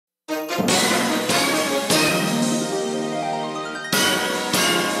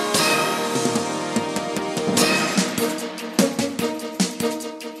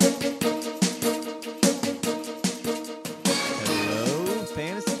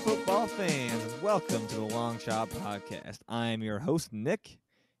Welcome to the Long Shot Podcast. I am your host, Nick,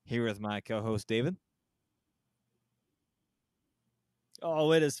 here with my co-host, David.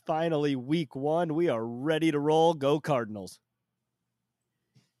 Oh, it is finally week one. We are ready to roll. Go Cardinals.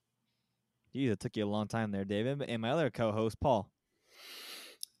 Geez, it took you a long time there, David. And my other co-host, Paul.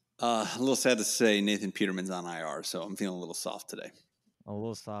 A little sad to say Nathan Peterman's on IR, so I'm feeling a little soft today. A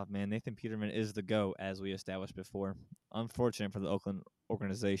little soft, man. Nathan Peterman is the GOAT, as we established before. Unfortunate for the Oakland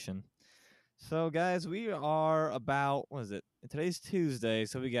organization. So, guys, we are about, what is it? Today's Tuesday,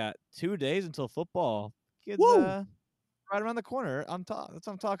 so we got 2 days until football. Kids, right around the corner. That's what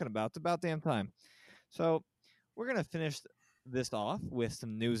I'm talking about. It's about damn time. So, we're going to finish this off with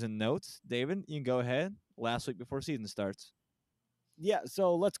some news and notes. David, you can go ahead. Last week before season starts. Yeah,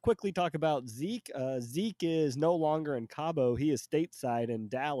 so let's quickly talk about Zeke. Zeke is no longer in Cabo. He is stateside in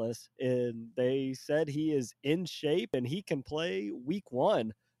Dallas, and they said he is in shape and he can play week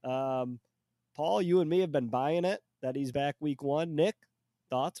one. Paul, you and me have been buying it that he's back week one. Nick,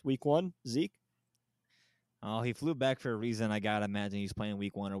 thoughts week one, Zeke? Oh, he flew back for a reason. I got to imagine he's playing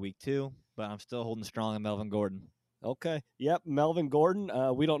week one or week two, but I'm still holding strong on Melvin Gordon. Okay. Yep. Melvin Gordon.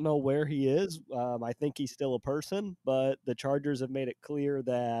 We don't know where he is. I think he's still a person, but the Chargers have made it clear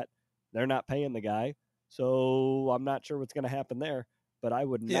that they're not paying the guy. So I'm not sure what's going to happen there, but I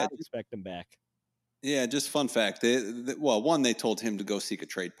would not expect him back. Yeah, just fun fact. One, they told him to go seek a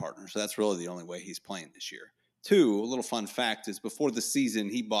trade partner. So that's really the only way he's playing this year. Two, a little fun fact is before the season,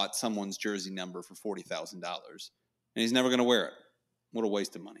 he bought someone's jersey number for $40,000. And he's never going to wear it. What a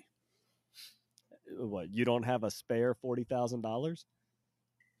waste of money. What, you don't have a spare $40,000?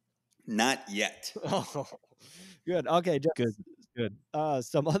 Not yet. Oh, good. Okay, good.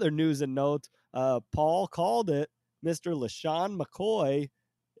 Some other news and notes. Paul called it. Mr. LaShawn McCoy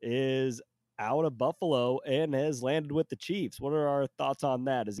is out of Buffalo and has landed with the Chiefs. What are our thoughts on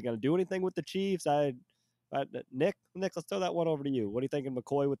that? Is he going to do anything with the Chiefs? Nick, let's throw that one over to you. What are you thinking,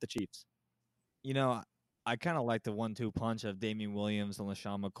 McCoy with the Chiefs? You know, I kind of like the 1-2 punch of Damian Williams and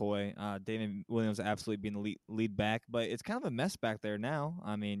LaShawn McCoy. Damian Williams absolutely being the lead back, but it's kind of a mess back there now.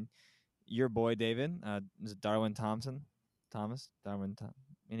 I mean, your boy David, is it Darwin Thompson? Anyways,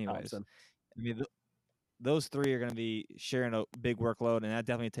 Thompson. I mean, those three are going to be sharing a big workload, and that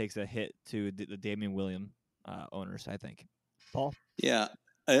definitely takes a hit to the Damian Williams owners, I think. Paul? Yeah,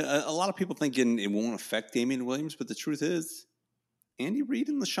 a lot of people thinking it won't affect Damian Williams, but the truth is, Andy Reid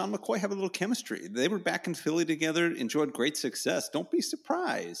and LaShawn McCoy have a little chemistry. They were back in Philly together, enjoyed great success. Don't be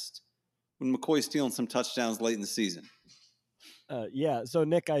surprised when McCoy's stealing some touchdowns late in the season. Yeah, so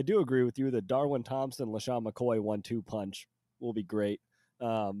Nick, I do agree with you. The Darwin Thompson, LaShawn McCoy 1-2 punch will be great.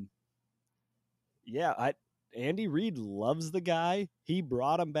 Andy Reid loves the guy. He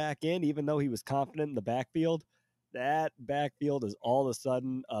brought him back in, even though he was confident in the backfield. That backfield is all of a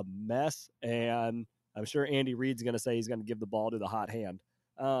sudden a mess, and I'm sure Andy Reid's going to say he's going to give the ball to the hot hand.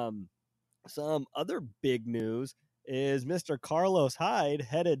 Some other big news is Mr. Carlos Hyde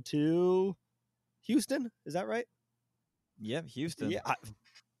headed to Houston. Is that right? Yep, Houston. Yeah,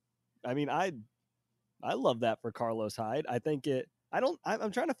 I love that for Carlos Hyde. I think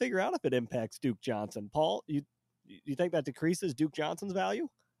I'm trying to figure out if it impacts Duke Johnson. Paul, you think that decreases Duke Johnson's value?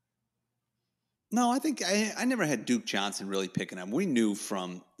 No, I think I never had Duke Johnson really picking him. We knew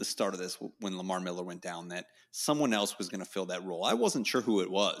from the start of this when Lamar Miller went down that someone else was going to fill that role. I wasn't sure who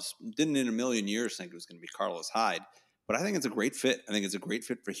it was. Didn't in a million years think it was going to be Carlos Hyde. But I think it's a great fit. I think it's a great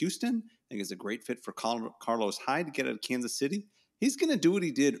fit for Houston. I think it's a great fit for Carlos Hyde to get out of Kansas City. He's going to do what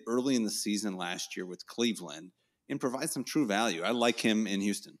he did early in the season last year with Cleveland and provide some true value. I like him in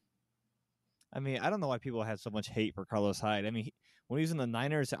Houston. I mean, I don't know why people had so much hate for Carlos Hyde. I mean, when he was in the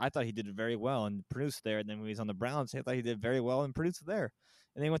Niners, I thought he did very well and produced there. And then when he was on the Browns, I thought he did very well and produced there.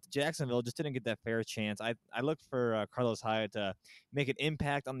 And then he went to Jacksonville, just didn't get that fair chance. I looked for Carlos Hyde to make an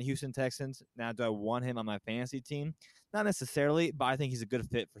impact on the Houston Texans. Now, do I want him on my fantasy team? Not necessarily, but I think he's a good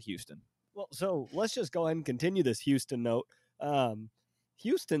fit for Houston. Well, so let's just go ahead and continue this Houston note.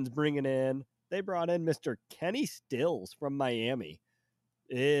 Houston's they brought in Mr. Kenny Stills from Miami.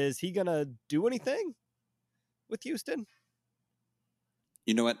 Is he going to do anything with Houston?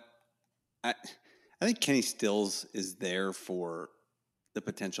 You know what? I think Kenny Stills is there for the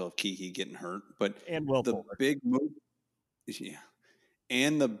potential of Kiki getting hurt, but big move, yeah,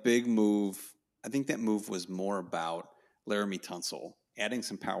 and the big move. I think that move was more about Laramie Tunsil adding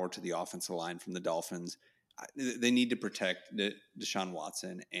some power to the offensive line from the Dolphins. they need to protect Deshaun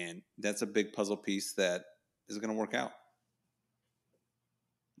Watson, and that's a big puzzle piece that is going to work out.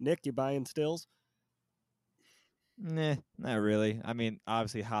 Nick, you buying Stills? Nah, not really. I mean,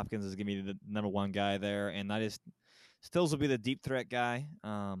 obviously Hopkins is gonna be the number one guy there, and Stills will be the deep threat guy.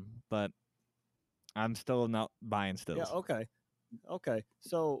 But I'm still not buying Yeah, Stills. okay.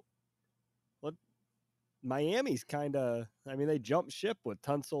 So, what? Miami's kind of, I mean, they jumped ship with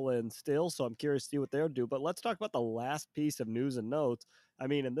Tunsil and Stills, so I'm curious to see what they'll do. But let's talk about the last piece of news and notes. I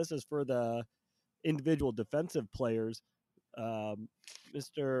mean, and this is for the individual defensive players.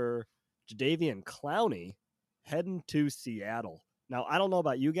 Mr. Jadeveon Clowney heading to Seattle. Now, I don't know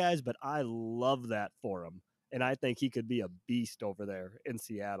about you guys, but I love that for him. And I think he could be a beast over there in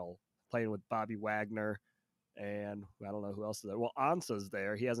Seattle, playing with Bobby Wagner. And I don't know who else is there. Well, Ansa's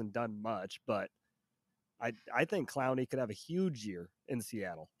there. He hasn't done much, but I think Clowney could have a huge year in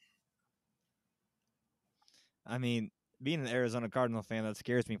Seattle. I mean, being an Arizona Cardinal fan, that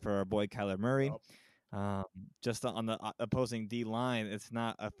scares me for our boy Kyler Murray. Yep. Just on the opposing D line, it's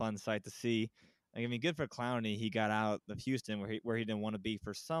not a fun sight to see. I mean, good for Clowney. He got out of Houston where he didn't want to be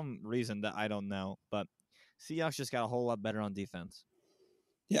for some reason that I don't know. But Seahawks just got a whole lot better on defense.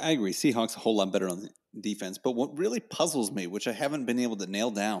 Yeah, I agree. Seahawks a whole lot better on the defense. But what really puzzles me, which I haven't been able to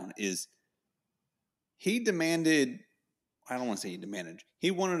nail down, is he demanded, I don't want to say he demanded,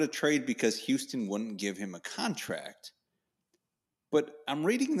 he wanted a trade because Houston wouldn't give him a contract. But I'm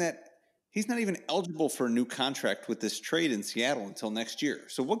reading that he's not even eligible for a new contract with this trade in Seattle until next year.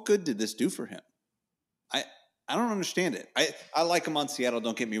 So what good did this do for him? I don't understand it. I like him on Seattle.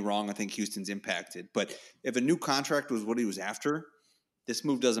 Don't get me wrong. I think Houston's impacted. But if a new contract was what he was after, this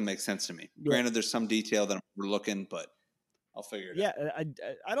move doesn't make sense to me. Yeah. Granted, there's some detail that I'm overlooking, but I'll figure it out. Yeah,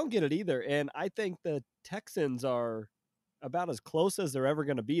 I don't get it either. And I think the Texans are about as close as they're ever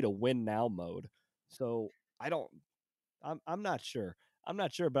going to be to win now mode. So I'm not sure. I'm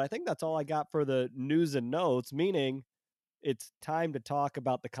not sure, but I think that's all I got for the news and notes, meaning it's time to talk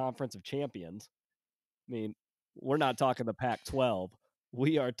about the Conference of Champions. I mean, we're not talking the Pac-12.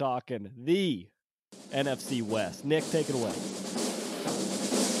 We are talking the NFC West. Nick, take it away. So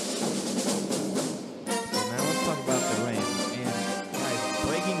now let's talk about the Rams. And guys,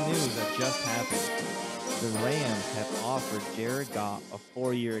 breaking news that just happened. The Rams have offered Jared Goff a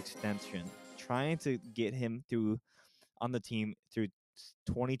 4-year extension, trying to get him through on the team through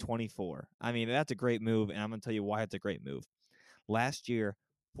 2024. I mean, that's a great move, and I'm going to tell you why it's a great move. Last year,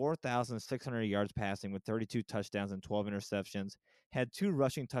 4,600 yards passing with 32 touchdowns and 12 interceptions, had 2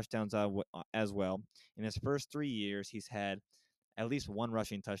 rushing touchdowns as well. In his first 3 years, he's had at least 1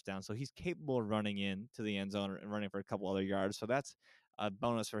 rushing touchdown, so he's capable of running into the end zone and running for a couple other yards, so that's a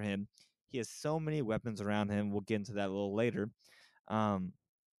bonus for him. He has so many weapons around him. We'll get into that a little later.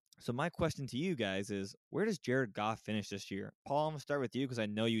 So my question to you guys is, where does Jared Goff finish this year? Paul, I'm going to start with you because I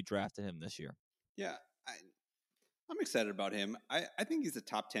know you drafted him this year. Yeah, I'm excited about him. I think he's a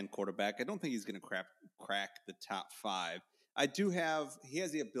top 10 quarterback. I don't think he's going to crack the top 5. He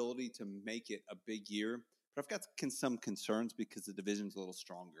has the ability to make it a big year, but I've got some concerns because the division's a little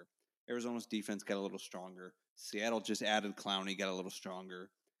stronger. Arizona's defense got a little stronger. Seattle just added Clowney, got a little stronger.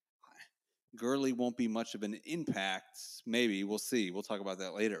 Gurley won't be much of an impact. Maybe. We'll see. We'll talk about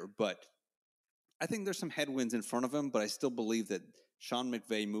that later. But I think there's some headwinds in front of him, but I still believe that Sean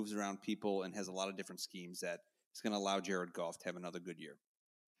McVay moves around people and has a lot of different schemes that is going to allow Jared Goff to have another good year.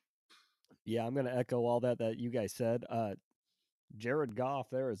 Yeah, I'm going to echo all that you guys said. Jared Goff,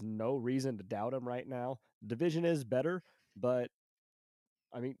 there is no reason to doubt him right now. Division is better, but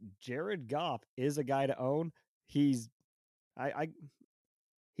I mean, Jared Goff is a guy to own. He's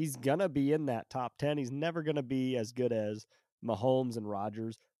gonna be in that top 10. He's never gonna be as good as Mahomes and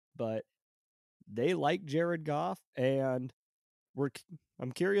Rodgers, but they like Jared Goff, and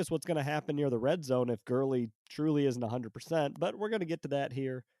I'm curious what's gonna happen near the red zone if Gurley truly isn't 100%. But we're gonna get to that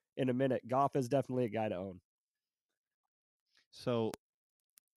here in a minute. Goff is definitely a guy to own. So,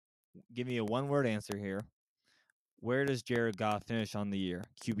 give me a one-word answer here. Where does Jared Goff finish on the year?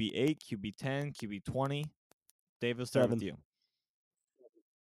 QB 8, QB 10, QB 20? Dave, we'll start with you.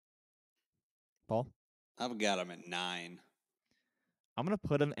 Paul? I've got him at 9. I'm going to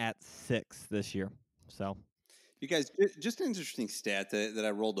put him at 6 this year. So, you guys, just an interesting stat that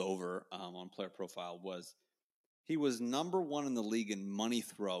I rolled over on Player Profile was he was number 1 in the league in money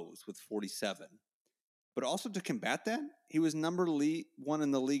throws with 47. But also to combat that, he was number 1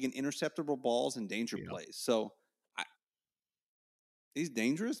 in the league in interceptable balls and danger plays. So he's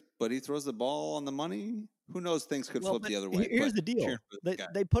dangerous, but he throws the ball on the money. Who knows? Things could flip the other way. Here's the deal: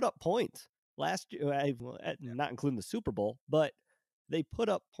 they put up points last year, not including the Super Bowl, but they put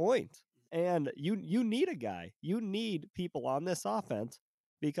up points. And you need a guy. You need people on this offense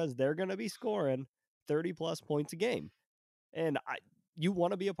because they're going to be scoring 30 plus points a game. And you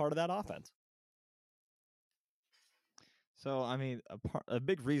want to be a part of that offense. So I mean, a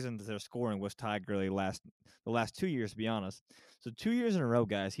big reason that they're scoring was Todd Gurley the last 2 years, to be honest. So 2 years in a row,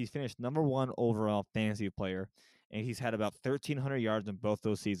 guys, he's finished number 1 overall fantasy player, and he's had about 1,300 yards in both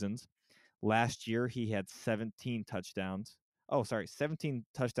those seasons. Last year, he had 17 touchdowns. Oh, sorry, 17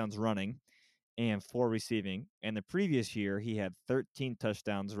 touchdowns running and 4 receiving. And the previous year, he had 13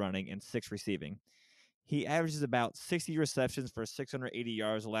 touchdowns running and 6 receiving. He averages about 60 receptions for 680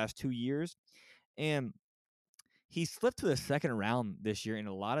 yards the last 2 years, and he slipped to the second round this year in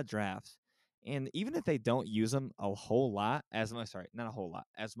a lot of drafts. And even if they don't use him a whole lot, not a whole lot,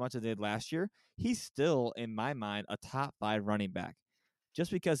 as much as they did last year, he's still, in my mind, a top 5 running back.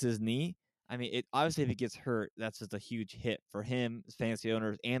 Just because his knee, I mean, it obviously if he gets hurt, that's just a huge hit for him, his fantasy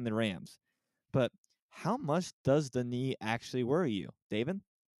owners, and the Rams. But how much does the knee actually worry you, David?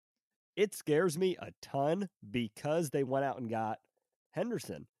 It scares me a ton because they went out and got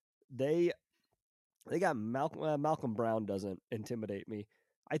Henderson. They got Malcolm Brown doesn't intimidate me.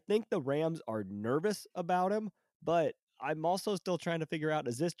 I think the Rams are nervous about him, but I'm also still trying to figure out,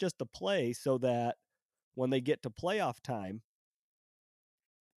 is this just a play so that when they get to playoff time,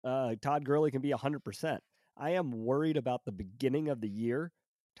 Todd Gurley can be 100%. I am worried about the beginning of the year,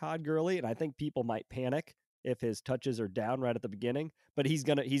 Todd Gurley, and I think people might panic if his touches are down right at the beginning. But he's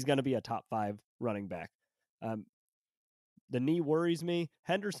gonna be a top 5 running back. Um, the knee worries me.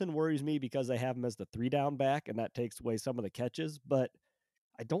 Henderson worries me because they have him as the 3 down back, and that takes away some of the catches. But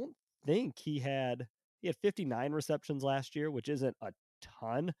I don't think he had 59 receptions last year, which isn't a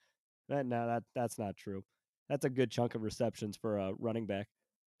ton. That's not true. That's a good chunk of receptions for a running back.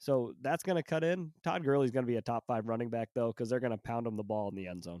 So that's going to cut in. Todd Gurley's going to be a top 5 running back, though, because they're going to pound him the ball in the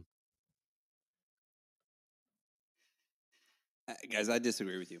end zone. Guys, I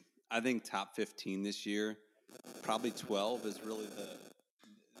disagree with you. I think top 15 this year, probably 12 is really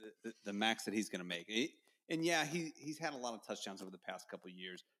the max that he's going to make. And yeah, he's had a lot of touchdowns over the past couple of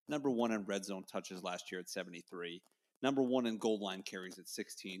years. Number 1 in red zone touches last year at 73. Number 1 in goal line carries at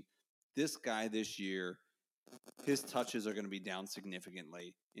 16. This guy this year, his touches are going to be down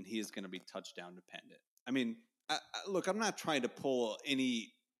significantly, and he is going to be touchdown dependent. I mean, look, I'm not trying to pull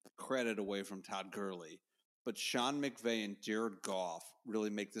any credit away from Todd Gurley, but Sean McVay and Jared Goff really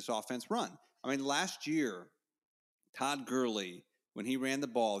make this offense run. I mean, last year, Todd Gurley, when he ran the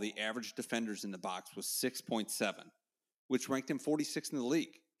ball, the average defenders in the box was 6.7, which ranked him 46th in the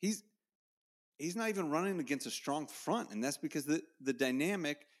league. He's not even running against a strong front, and that's because the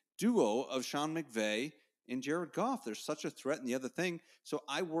dynamic duo of Sean McVay and Jared Goff, there's such a threat in the other thing. So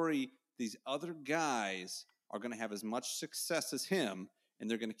I worry these other guys are going to have as much success as him, and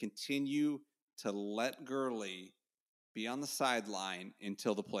they're going to continue to let Gurley be on the sideline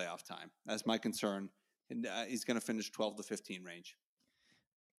until the playoff time. That's my concern. And he's going to finish 12 to 15 range.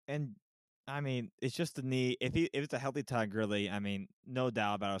 And I mean, it's just the knee. If it's a healthy Todd Gurley, I mean, no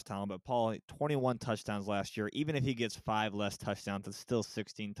doubt about his talent. But Paul, 21 touchdowns last year. Even if he gets 5 less touchdowns, it's still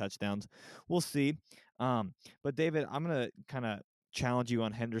 16 touchdowns. We'll see. But David, I'm gonna kind of challenge you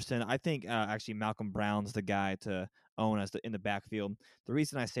on Henderson. I think actually Malcolm Brown's the guy to own in the backfield. The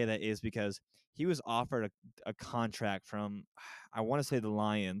reason I say that is because he was offered a contract from, I want to say, the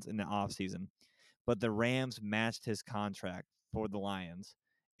Lions in the offseason, but the Rams matched his contract for the Lions.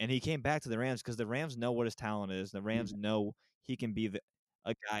 And he came back to the Rams because the Rams know what his talent is. The Rams know he can be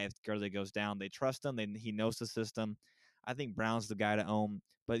a guy if Gurley goes down. They trust him. He knows the system. I think Brown's the guy to own.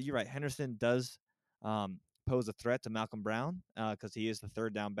 But you're right. Henderson does pose a threat to Malcolm Brown because he is the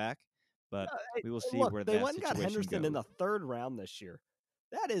 3rd down back. But we will see Look, where they that went and got situation Henderson goes. in the 3rd round this year.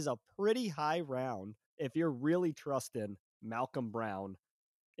 That is a pretty high round if you're really trusting Malcolm Brown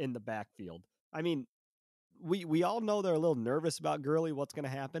in the backfield. I mean, we all know they're a little nervous about Gurley, what's going to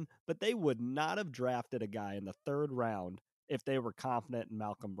happen, but they would not have drafted a guy in the 3rd round if they were confident in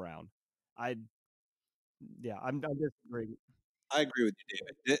Malcolm Brown. I'm disagreeing. I agree with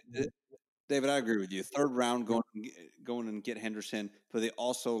you, David. David, I agree with you. 3rd round going and get Henderson, but they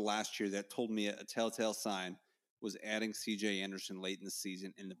also last year that told me a telltale sign was adding C.J. Anderson late in the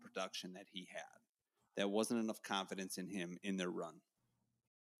season in the production that he had. That wasn't enough confidence in him in their run.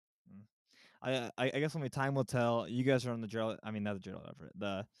 I guess only time will tell. You guys are on the Gerald. I mean, not the Gerald Everett.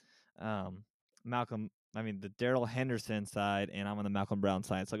 The Malcolm. I mean, the Darrell Henderson side, and I'm on the Malcolm Brown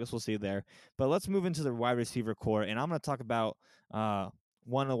side. So I guess we'll see there. But let's move into the wide receiver core, and I'm going to talk about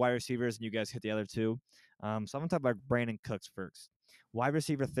one of the wide receivers, and you guys hit the other 2. So I'm going to talk about Brandon Cooks first. Wide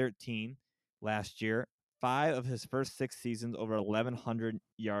receiver 13 last year, 5 of his first 6 seasons over 1,100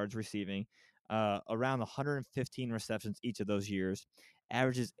 yards receiving, around 115 receptions each of those years,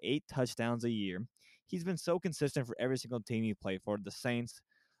 averages 8 touchdowns a year. He's been so consistent for every single team he played for, the Saints,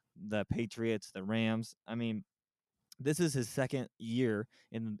 the Patriots, the Rams. I mean, this is his second year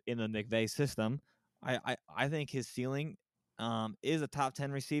in the McVay system. I think his ceiling is a top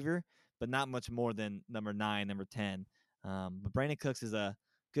 10 receiver, but not much more than number 9, number 10. But Brandon Cooks is a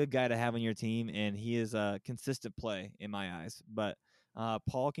good guy to have on your team, and he is a consistent play in my eyes. But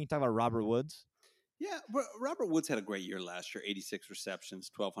Paul, can you talk about Robert Woods? Yeah, Robert Woods had a great year last year, 86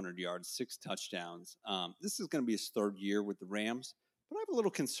 receptions, 1,200 yards, 6 touchdowns. This is going to be his third year with the Rams, but I have a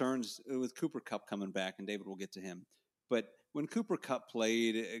little concerns with Cooper Kupp coming back, and David will get to him. But when Cooper Kupp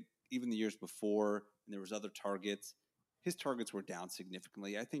played, even the years before, and there was other targets, his targets were down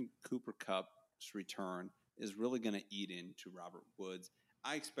significantly. I think Cooper Kupp's return is really going to eat into Robert Woods.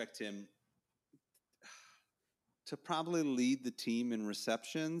 I expect him to probably lead the team in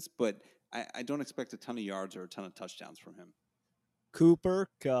receptions, but I don't expect a ton of yards or a ton of touchdowns from him. Cooper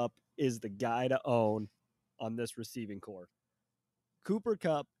Kupp is the guy to own on this receiving core. Cooper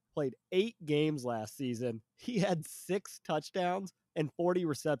Kupp played 8 games last season. He had 6 touchdowns and 40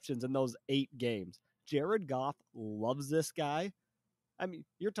 receptions in those 8 games. Jared Goff loves this guy. I mean,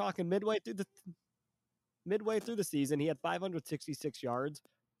 you're talking midway through the season, he had 566 yards,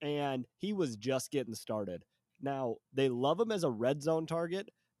 and he was just getting started. Now, they love him as a red zone target,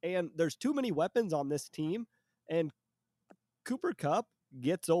 and there's too many weapons on this team, and Cooper Kupp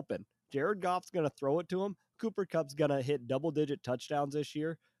gets open. Jared Goff's going to throw it to him. Cooper Kupp's going to hit double-digit touchdowns this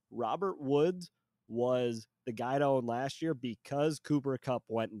year. Robert Woods was the guy to own last year because Cooper Kupp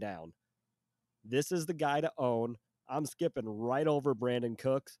went down. This is the guy to own. I'm skipping right over Brandon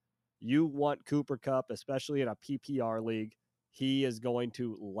Cooks. You want Cooper Kupp, especially in a PPR league. He is going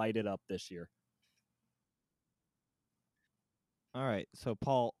to light it up this year. All right, so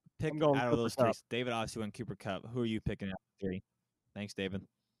Paul, pick I'm going out of Cooper those 3. Kupp. David obviously went Cooper Kupp. Who are you picking out of 3? Thanks, David.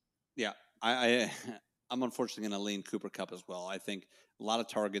 Yeah, I'm unfortunately going to lean Cooper Kupp as well. I think a lot of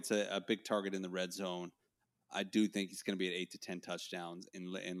targets, a big target in the red zone. I do think he's going to be at 8 to 10 touchdowns and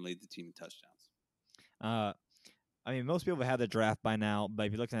lead the team in touchdowns. I mean, most people have had the draft by now, but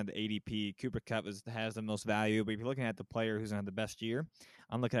if you're looking at the ADP, Cooper Kupp has the most value. But if you're looking at the player who's going to have the best year,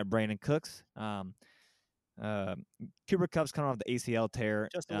 I'm looking at Brandon Cooks. Cooper Kupp's coming off the ACL tear.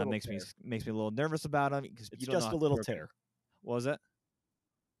 Just a little makes tear. me a little nervous about him because It's you don't know just how a little Cooper- tear. What was it?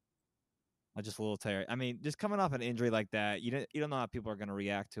 Just a little tear. I mean, just coming off an injury like that, you don't know how people are going to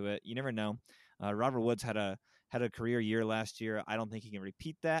react to it. You never know. Robert Woods had a career year last year. I don't think he can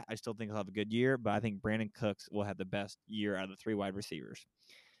repeat that. I still think he'll have a good year, but I think Brandon Cooks will have the best year out of the 3 wide receivers.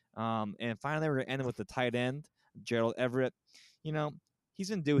 And finally, we're going to end with the tight end, Gerald Everett. You know, he's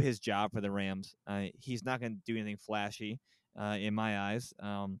going to do his job for the Rams. He's not going to do anything flashy in my eyes.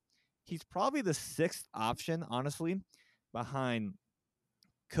 He's probably the 6th option, honestly, behind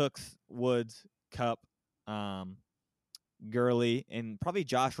Cooks, Woods, Kupp, Gurley, and probably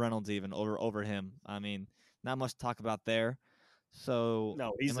Josh Reynolds even over him. I mean, not much to talk about there. So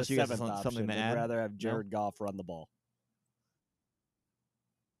No, he's the unless you guys 7th have something option. to I'd add, rather have no? Jared Goff run the ball.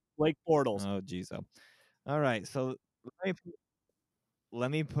 Blake Bortles. Oh, geez. All right. So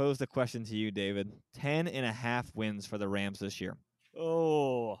let me pose the question to you, David. 10.5 wins for the Rams this year.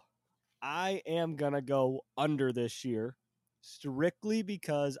 Oh, I am going to go under this year strictly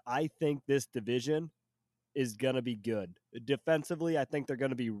because I think this division is going to be good. Defensively, I think they're going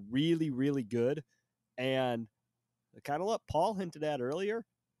to be really, really good. And kind of what Paul hinted at earlier,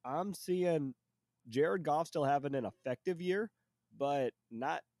 I'm seeing Jared Goff still having an effective year, but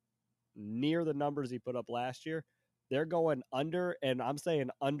not near the numbers he put up last year. They're going under, and I'm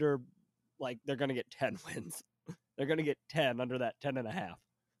saying under, like they're going to get 10 wins. They're going to get 10 under that 10.5.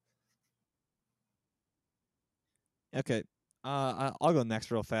 Okay. I'll go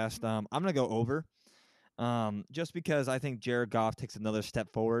next real fast. I'm gonna go over. Just because I think Jared Goff takes another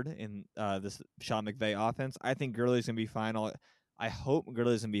step forward in this Sean McVay offense. I think Gurley's gonna be fine. I hope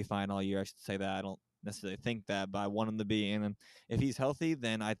Gurley's gonna be fine all year. I should say that. I don't necessarily think that, but I want him to be. And if he's healthy,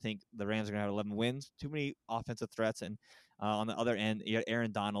 then I think the Rams are gonna have 11 wins. Too many offensive threats, and on the other end, you got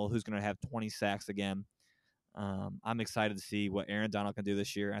Aaron Donald, who's gonna have 20 sacks again. I'm excited to see what Aaron Donald can do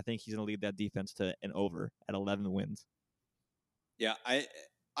this year. I think he's gonna lead that defense to an over at 11 wins. Yeah, I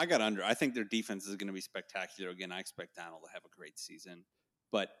got under. I think their defense is going to be spectacular. Again, I expect Donald to have a great season.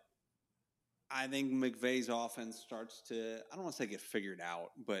 But I think McVay's offense starts to, I don't want to say get figured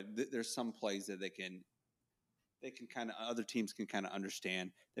out, but there's some plays that they can kind of, other teams can kind of understand.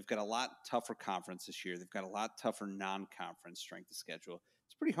 They've got a lot tougher conference this year. They've got a lot tougher non-conference strength of schedule.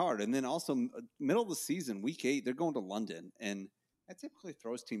 It's pretty hard. And then also middle of the season, week 8, they're going to London, and that typically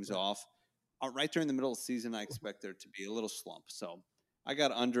throws teams off. Right during the middle of the season, I expect there to be a little slump. So I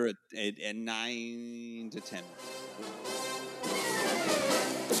got under at 9 to 10.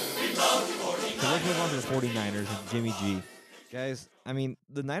 So let's move on to the 49ers and Jimmy G. Guys, I mean,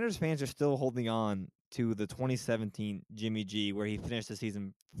 the Niners fans are still holding on to the 2017 Jimmy G, where he finished the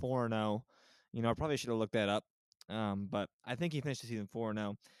season 4-0. I probably should have looked that up, but I think he finished the season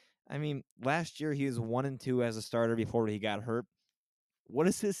 4-0. I mean, last year he was 1-2 as a starter before he got hurt. What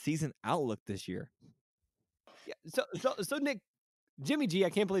is his season outlook this year? Yeah. So Nick, Jimmy G, I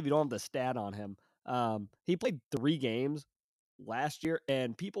can't believe you don't have the stat on him. He played 3 games last year,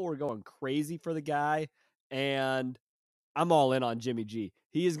 and people were going crazy for the guy. And I'm all in on Jimmy G.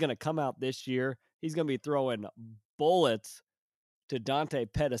 He is going to come out this year. He's going to be throwing bullets to Dante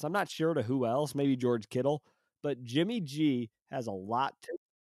Pettis. I'm not sure to who else, maybe George Kittle, but Jimmy G has a lot to.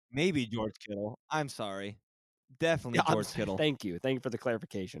 Maybe George Kittle. I'm sorry. Definitely Yeah, George Kittle. Thank you for the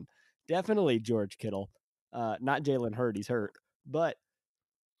clarification. Definitely George Kittle, not Jalen Hurd. He's hurt, but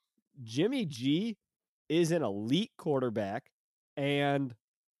Jimmy G is an elite quarterback, and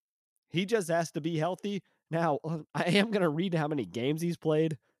he just has to be healthy. Now, I am going to read how many games he's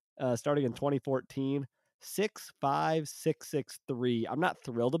played, starting in 2014. 6'5", 6'6", I'm not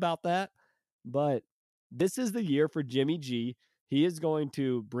thrilled about that, but this is the year for Jimmy G. He is going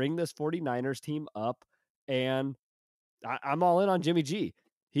to bring this 49ers team up, and I'm all in on Jimmy G.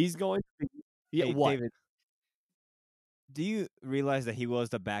 He's going to be. Yeah, Hey, what? David, do you realize that he was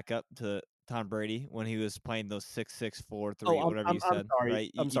the backup to Tom Brady when he was playing those 6'6", 4'3", Oh, whatever you I'm said, sorry.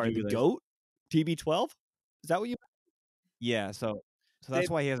 right? I'm You sorry. do The realize? GOAT, TB12. Is that what you? Yeah, so that's David,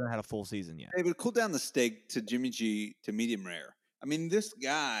 why he hasn't had a full season yet. David, cool down the steak to Jimmy G to medium rare. I mean, this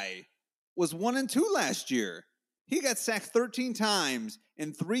guy was 1-2 last year. He got sacked 13 times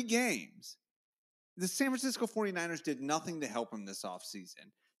in 3 games. The San Francisco 49ers did nothing to help him this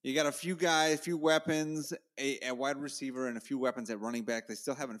offseason. You got a few guys, a few weapons, a wide receiver, and a few weapons at running back. They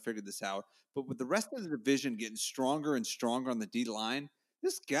still haven't figured this out. But with the rest of the division getting stronger and stronger on the D line,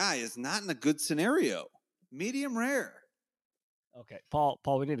 this guy is not in a good scenario. Medium rare. Okay, Paul,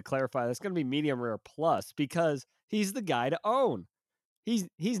 we need to clarify. That's going to be medium rare plus because he's the guy to own. He's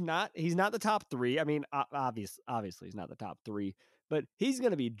not the top 3. I mean, obviously he's not the top 3, but he's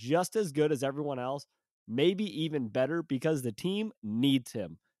going to be just as good as everyone else, maybe even better because the team needs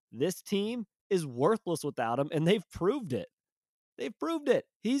him. This team is worthless without him, and they've proved it. They've proved it.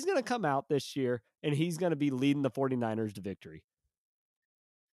 He's going to come out this year, and he's going to be leading the 49ers to victory.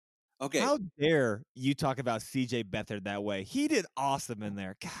 Okay. How dare you talk about C.J. Beathard that way? He did awesome in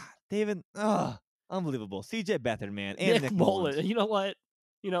there. God, David, unbelievable. C.J. Beathard, man, and Nick Mullins. You know what?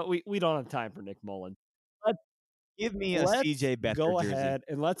 We don't have time for Nick Mullins. Let's, Give me a let's C.J. Beathard go jersey. ahead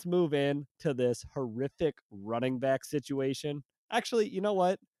and let's move in to this horrific running back situation. Actually, you know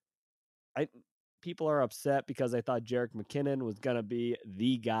what? People are upset because I thought Jerick McKinnon was going to be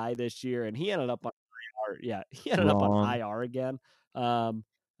the guy this year, and he ended up on IR. Yeah, he ended up on IR again.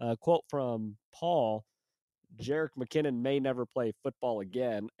 A quote from Paul: Jerick McKinnon may never play football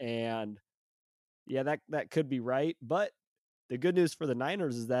again, and yeah, that could be right. But the good news for the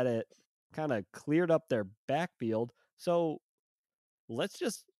Niners is that it kind of cleared up their backfield. So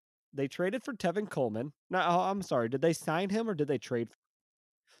they traded for Tevin Coleman. No, I'm sorry. Did they sign him or did they trade?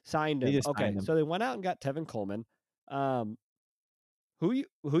 Signed They him. just Okay, signed him. so they went out and got Tevin Coleman. Who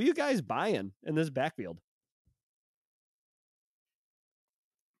you guys buying in this backfield?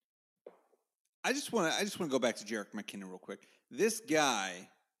 I just want to go back to Jerick McKinnon real quick. This guy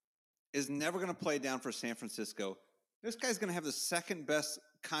is never going to play down for San Francisco. This guy's going to have the second best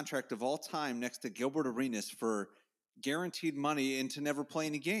contract of all time next to Gilbert Arenas for guaranteed money and to never play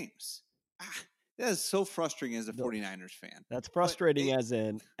any games. That is so frustrating as a 49ers fan. That's frustrating as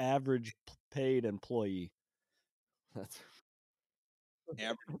an average paid employee. That's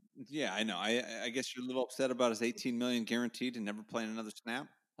yeah, I know. I guess you're a little upset about his $18 million guaranteed and never playing another snap.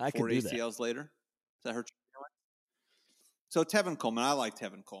 I could 4 do ACLs that. later. Does that hurt your feelings? So Tevin Coleman, I like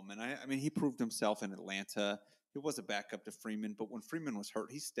Tevin Coleman. I mean, he proved himself in Atlanta. He was a backup to Freeman, but when Freeman was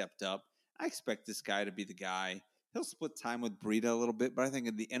hurt, he stepped up. I expect this guy to be the guy. He'll split time with Breida a little bit, but I think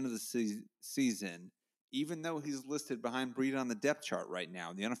at the end of the season, even though he's listed behind Breida on the depth chart right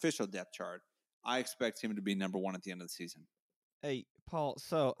now, the unofficial depth chart, I expect him to be number 1 at the end of the season. Hey, Paul,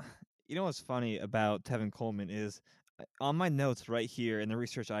 so you know what's funny about Tevin Coleman is on my notes right here in the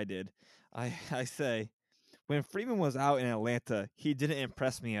research I did, I say, when Freeman was out in Atlanta, he didn't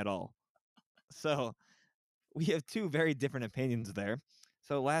impress me at all. So we have 2 very different opinions there.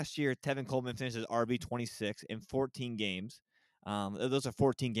 So last year, Tevin Coleman finished as RB26 in 14 games. Those are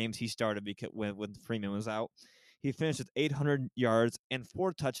 14 games he started because when Freeman was out. He finished with 800 yards and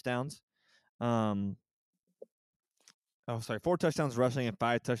 4 touchdowns. 4 touchdowns rushing and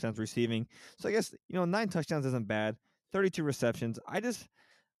 5 touchdowns receiving. So I guess 9 touchdowns isn't bad. 32 receptions. I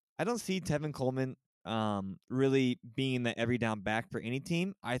don't see Tevin Coleman really being the every down back for any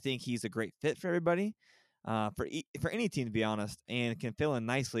team. I think he's a great fit for everybody, for any team to be honest, and can fill in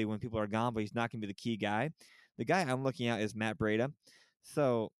nicely when people are gone. But he's not going to be the key guy. The guy I'm looking at is Matt Breida.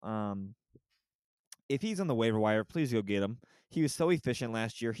 So if he's on the waiver wire, please go get him. He was so efficient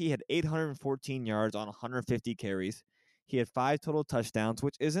last year. He had 814 yards on 150 carries. He had 5 total touchdowns,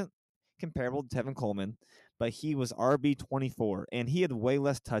 which isn't comparable to Tevin Coleman, but he was RB24, and he had way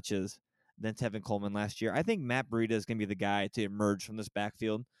less touches than Tevin Coleman last year. I think Matt Breida is going to be the guy to emerge from this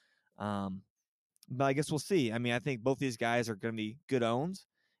backfield. But I guess we'll see. I mean, I think both these guys are going to be good owns,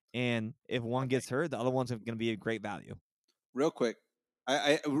 and if one gets hurt, the other one's going to be a great value. Real quick.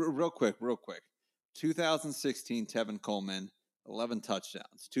 Real quick. 2016, Tevin Coleman, 11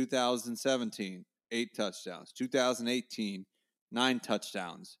 touchdowns. 2017, 8 touchdowns. 2018, 9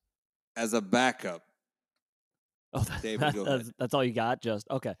 touchdowns. As a backup. Oh, David, go ahead. That's all you got? Just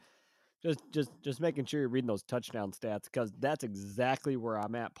okay. Just making sure you're reading those touchdown stats, because that's exactly where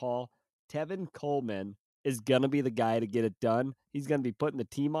I'm at, Paul. Tevin Coleman is going to be the guy to get it done. He's going to be putting the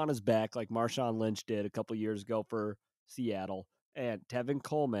team on his back like Marshawn Lynch did a couple years ago for Seattle. And Tevin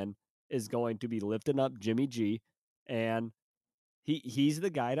Coleman is going to be lifting up Jimmy G, and he's the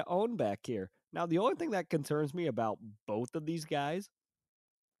guy to own back here. Now, the only thing that concerns me about both of these guys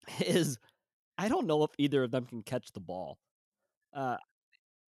is I don't know if either of them can catch the ball.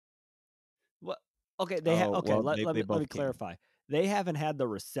 What? Okay, let They me both can. clarify. They haven't had the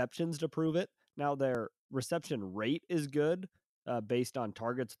receptions to prove it. Now their reception rate is good, based on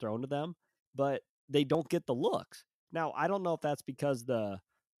targets thrown to them, but they don't get the looks. Now, I don't know if that's because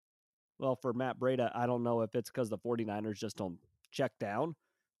for Matt Breida, I don't know if it's because the 49ers just don't check down,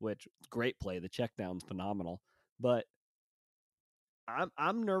 which great play. The check down's phenomenal. But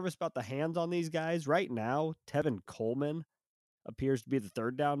I'm nervous about the hands on these guys. Right now, Tevin Coleman appears to be the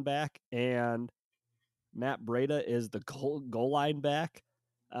third down back, and Matt Breida is the goal line back.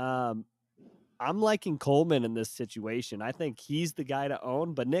 I'm liking Coleman in this situation. I think he's the guy to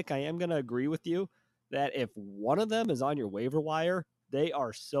own. But Nick, I am going to agree with you that if one of them is on your waiver wire, they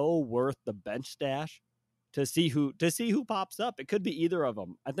are so worth the bench stash to see who pops up. It could be either of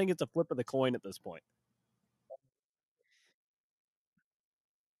them. I think it's a flip of the coin at this point.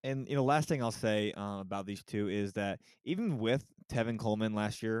 And last thing I'll say about these two is that even with Tevin Coleman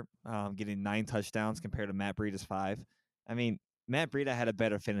last year getting 9 touchdowns compared to Matt Breida's 5, I mean, Matt Breida had a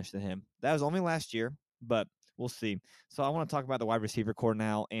better finish than him. That was only last year, but we'll see. So I want to talk about the wide receiver core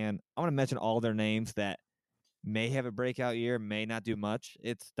now, and I want to mention all their names that may have a breakout year, may not do much.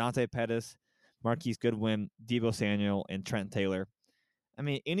 It's Dante Pettis, Marquise Goodwin, Deebo Samuel, and Trent Taylor. I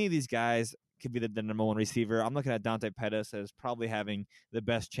mean, any of these guys could be the number one receiver. I'm looking at Dante Pettis as probably having the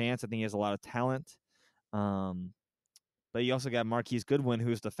best chance. I think he has a lot of talent. But you also got Marquise Goodwin,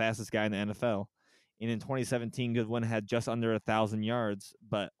 who's the fastest guy in the NFL. And in 2017, Goodwin had just under 1,000 yards,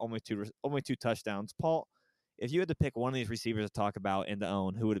 but only two touchdowns. Paul, if you had to pick one of these receivers to talk about and to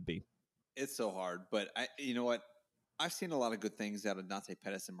own, who would it be? It's so hard, but you know what? I've seen a lot of good things out of Dante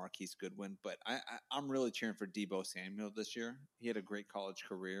Pettis and Marquise Goodwin, but I'm really cheering for Deebo Samuel this year. He had a great college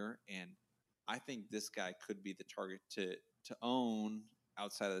career, and I think this guy could be the target to own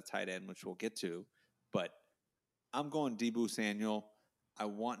outside of the tight end, which we'll get to. But I'm going Deebo Samuel. I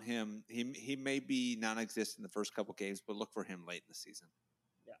want him. He may be non-existent in the first couple games, but look for him late in the season.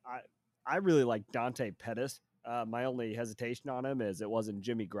 Yeah, I really like Dante Pettis. My only hesitation on him is it wasn't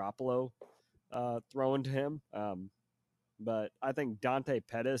Jimmy Garoppolo throwing to him. But I think Dante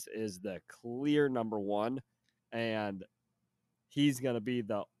Pettis is the clear number one, and he's going to be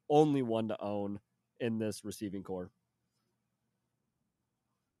the only one to own in this receiving core.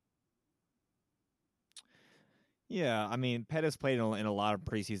 Yeah, I mean, Pettis played in a lot of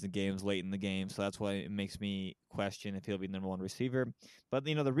preseason games late in the game, so that's why it makes me question if he'll be the number one receiver. But,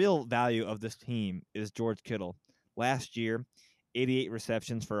 the real value of this team is George Kittle. Last year, 88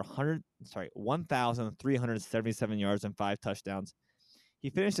 receptions for 1,377 yards and 5 touchdowns. He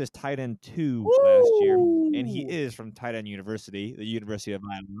finished as tight end 2 last year, and he is from Tight End University, the University of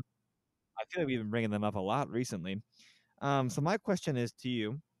Iowa. I feel like we've been bringing them up a lot recently. So my question is to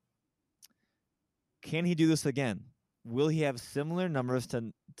you, can he do this again? Will he have similar numbers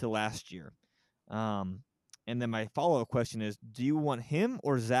to last year? And then my follow-up question is, do you want him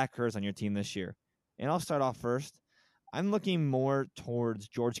or Zach Ertz on your team this year? And I'll start off first. I'm looking more towards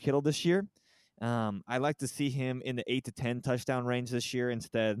George Kittle this year. I like to see him in the 8 to 10 touchdown range this year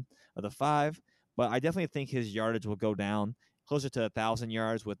instead of the 5, but I definitely think his yardage will go down closer to 1,000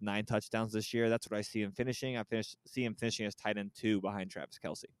 yards with 9 touchdowns this year. That's what I see him finishing. See him finishing as tight end 2 behind Travis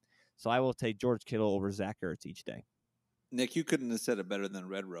Kelce. So I will take George Kittle over Zach Ertz each day. Nick, you couldn't have said it better than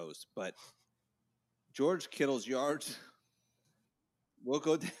Red Rose, but George Kittle's yards will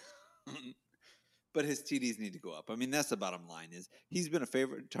go down. But his TDs need to go up. I mean, that's the bottom line. Is he's been a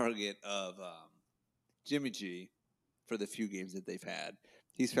favorite target of Jimmy G for the few games that they've had.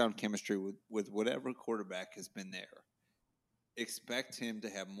 He's found chemistry with whatever quarterback has been there. Expect him to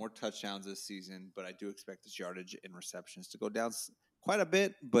have more touchdowns this season, but I do expect his yardage and receptions to go down quite a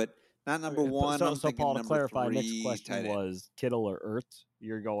bit, but not number one. So, I'm thinking Paul, to number clarify, 3. Nick's question was Kittle or Ertz.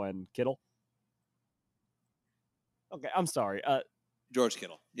 You're going Kittle? Okay, I'm sorry. George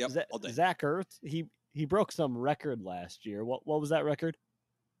Kittle. Yep, all day. Zach Ertz, he broke some record last year. What was that record?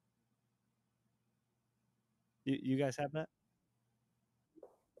 You guys have that?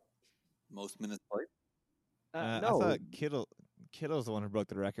 Most minutes played? No. I thought Kittle's the one who broke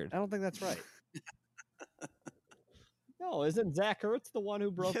the record. I don't think that's right. No, isn't Zach Ertz the one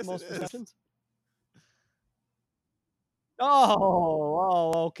who broke the most receptions?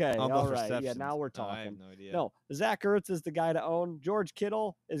 Okay. All right. Yeah, now we're talking. I have no idea. No, Zach Ertz is the guy to own. George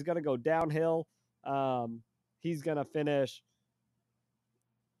Kittle is going to go downhill. He's going to finish.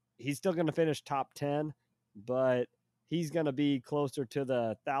 He's still going to finish top 10, but he's going to be closer to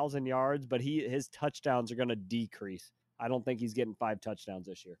the 1,000 yards, but his touchdowns are going to decrease. I don't think he's getting 5 touchdowns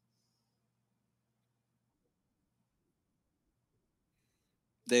this year.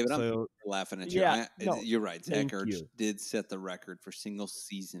 David, I'm laughing at you. Yeah, you're right. Zach Ertz did set the record for single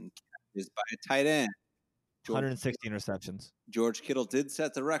season catches by a tight end. 116 receptions. George Kittle did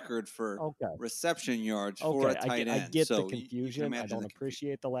set the record for reception yards for a tight end. I get the confusion. I don't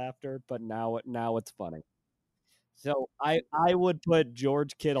appreciate the laughter, but now it's funny. So I would put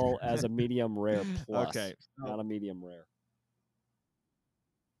George Kittle as a medium rare plus, not a medium rare.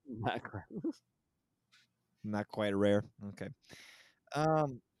 Not quite rare. Okay.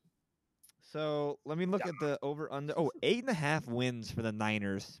 So let me look at the over under. 8.5 wins for the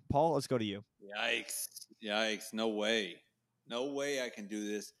Niners. Paul, let's go to you. Yikes. No way I can do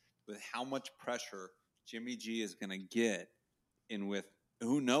this with how much pressure Jimmy G is going to get, and with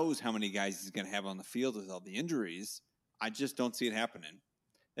who knows how many guys he's going to have on the field with all the injuries. I just don't see it happening.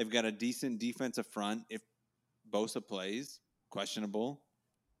 They've got a decent defensive front. If Bosa plays, questionable.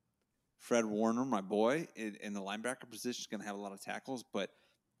 Fred Warner, my boy, in the linebacker position is going to have a lot of tackles, but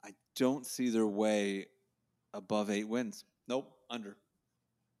I don't see their way above 8 wins. Nope, under.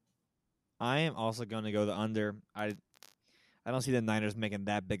 I am also going to go the under. I don't see the Niners making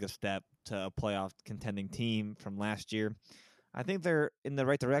that big a step to a playoff contending team from last year. I think they're in the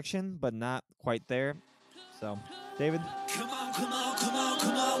right direction, but not quite there. So, David? Come on.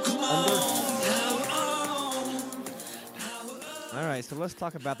 All right, so let's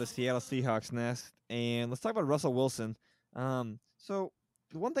talk about the Seattle Seahawks next, and let's talk about Russell Wilson. So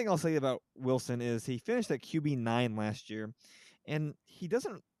the one thing I'll say about Wilson is he finished at QB9 last year, and the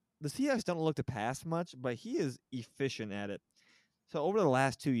Seahawks don't look to pass much, but he is efficient at it. So over the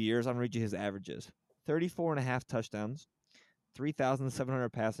last 2 years, I'm reading his averages: 34.5 touchdowns, 3,700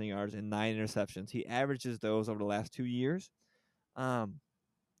 passing yards, and 9 interceptions. He averages those over the last 2 years.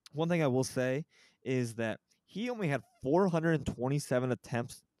 One thing I will say is that he only had 427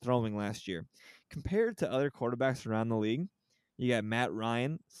 attempts throwing last year. Compared to other quarterbacks around the league, you got Matt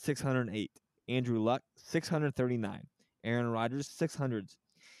Ryan, 608. Andrew Luck, 639. Aaron Rodgers, 600s.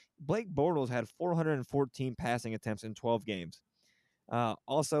 Blake Bortles had 414 passing attempts in 12 games.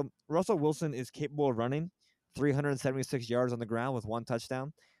 Also, Russell Wilson is capable of running 376 yards on the ground with 1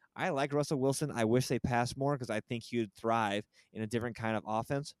 touchdown. I like Russell Wilson. I wish they passed more because I think he would thrive in a different kind of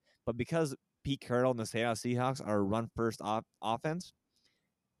offense. But because Pete Carroll and the Seattle Seahawks are a run-first offense,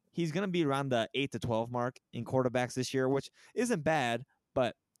 he's going to be around the 8 to 12 mark in quarterbacks this year, which isn't bad,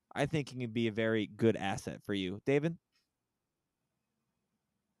 but I think he can be a very good asset for you. David?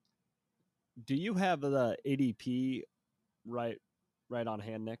 Do you have the ADP right on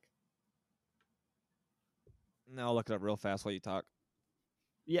hand, Nick? No, I'll look it up real fast while you talk.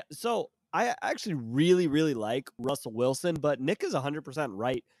 Yeah, so I actually really, really like Russell Wilson, but Nick is 100%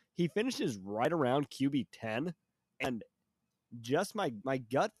 right. He finishes right around QB 10, and just my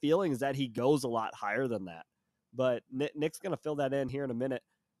gut feeling is that he goes a lot higher than that. But Nick's going to fill that in here in a minute.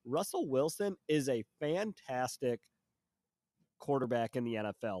 Russell Wilson is a fantastic quarterback in the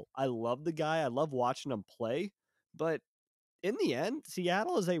NFL. I love the guy. I love watching him play. But in the end,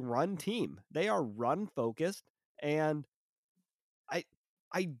 Seattle is a run team. They are run focused, and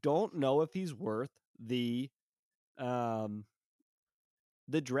I don't know if he's worth the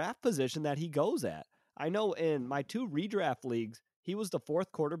draft position that he goes at. I know in my 2 redraft leagues, he was the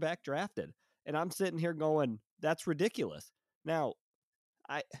 4th quarterback drafted. And I'm sitting here going, that's ridiculous. Now,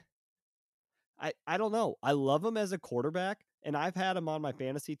 I I don't know. I love him as a quarterback, and I've had him on my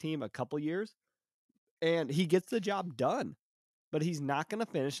fantasy team a couple years, and he gets the job done. But he's not going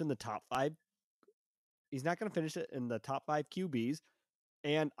to finish in the top 5. He's not going to finish it in the top 5 QBs,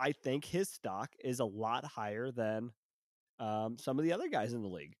 and I think his stock is a lot higher than some of the other guys in the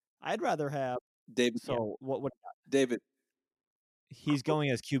league. I'd rather have. David. So what? David, He's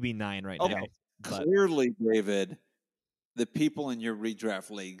going as QB9 right Okay. now. But clearly, David, the people in your redraft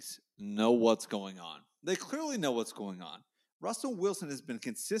leagues know what's going on. They clearly know what's going on. Russell Wilson has been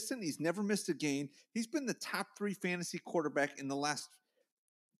consistent. He's never missed a game. He's been the top 3 fantasy quarterback in the last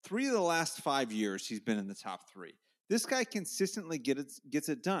 3 of the last 5 years. He's been in the top 3. This guy consistently gets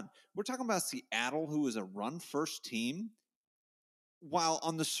it done. We're talking about Seattle, who is a run-first team, while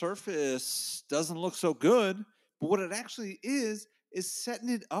on the surface doesn't look so good. But what it actually is setting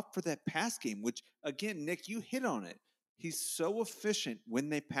it up for that pass game, which, again, Nick, you hit on it. He's so efficient when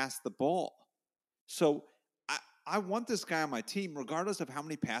they pass the ball. So I want this guy on my team, regardless of how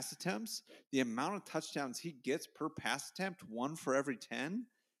many pass attempts, the amount of touchdowns he gets per pass attempt, 1 for every 10.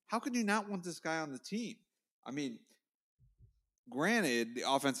 How could you not want this guy on the team? I mean, granted, the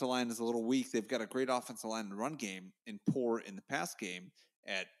offensive line is a little weak. They've got a great offensive line in the run game and poor in the pass game.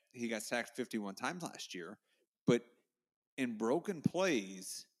 He got sacked 51 times last year. But in broken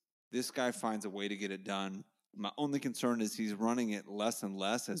plays, this guy finds a way to get it done. My only concern is he's running it less and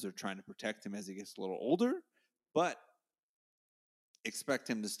less as they're trying to protect him as he gets a little older. But expect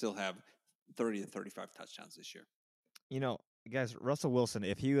him to still have 30 to 35 touchdowns this year. guys, Russell Wilson,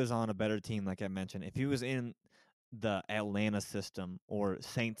 if he was on a better team, like I mentioned, if he was in the Atlanta system or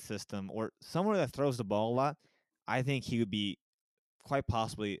Saints system or somewhere that throws the ball a lot, I think he would be quite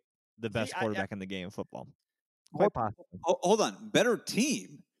possibly the best quarterback in the game of football. Quite possibly. Hold on. Better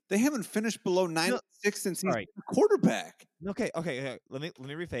team. They haven't finished below 9-6 since he's a quarterback. Okay. Let me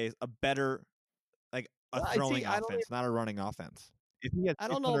rephrase. A better, like a throwing offense, not a running offense. If he had I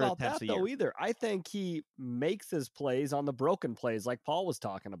don't know 600 about that attempts a though year. either. I think he makes his plays on the broken plays, like Paul was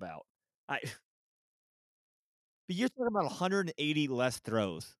talking about. But you're talking about 180 less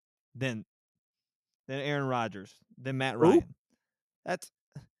throws than Aaron Rodgers, than Matt Ryan. That's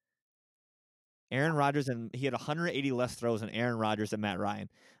Aaron Rodgers, and he had 180 less throws than Aaron Rodgers and Matt Ryan.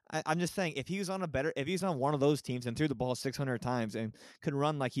 I'm just saying, if he's on one of those teams and threw the ball 600 times and could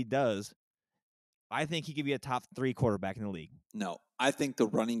run like he does, I think he could be a top 3 quarterback in the league. No, I think the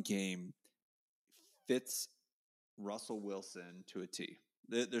running game fits Russell Wilson to a T.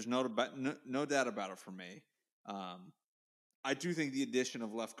 There's no doubt about it for me. I do think the addition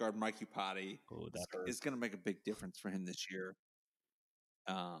of left guard Mike Upati is going to make a big difference for him this year.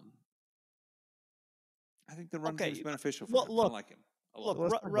 I think the run game is beneficial for him. I like him.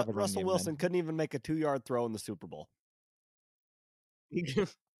 Russell Wilson couldn't even make a 2-yard throw in the Super Bowl.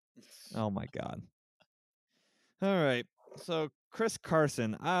 Oh my God. All right. So Chris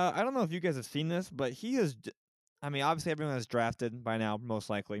Carson, I don't know if you guys have seen this, but he is, obviously everyone has drafted by now, most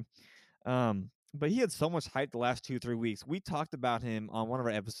likely. But he had so much hype the last 2-3 weeks. We talked about him on one of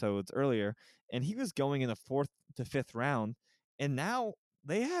our episodes earlier, and he was going in the 4th to 5th round, and now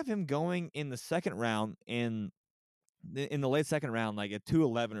they have him going in the 2nd round in the late 2nd round, like at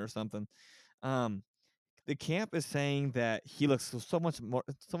 211 or something. The camp is saying that he looks so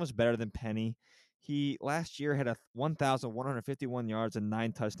much better than Penny. He last year had 1,151 yards and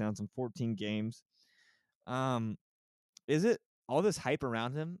 9 touchdowns in 14 games. Is it all this hype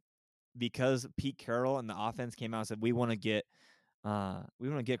around him because Pete Carroll and the offense came out and said we want to get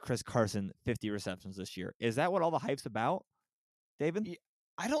Chris Carson 50 receptions this year? Is that what all the hype's about, David?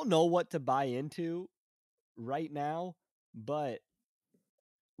 I don't know what to buy into right now, but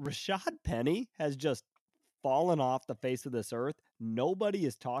Rashad Penny has just fallen off the face of this earth. Nobody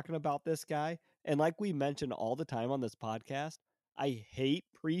is talking about this guy. And like we mentioned all the time on this podcast, I hate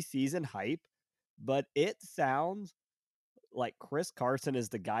preseason hype, but it sounds like Chris Carson is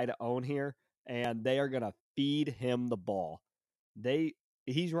the guy to own here, and they are going to feed him the ball.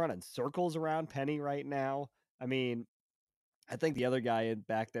 He's running circles around Penny right now. I mean, I think the other guy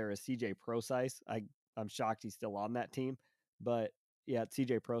back there is CJ Procise. I'm shocked he's still on that team, but yeah, it's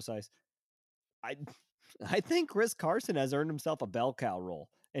CJ Procise. I think Chris Carson has earned himself a bell cow role,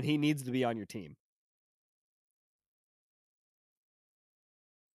 and he needs to be on your team.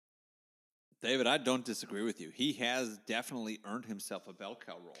 David, I don't disagree with you. He has definitely earned himself a bell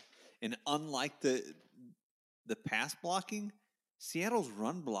cow role. And unlike the pass blocking, Seattle's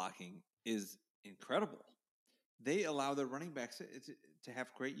run blocking is incredible. They allow their running backs to have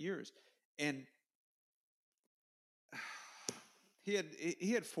great years. And he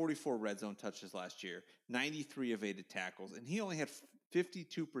had 44 red zone touches last year, 93 evaded tackles, and he only had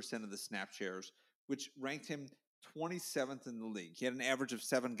 52% of the snap shares, which ranked him 27th in the league. He had an average of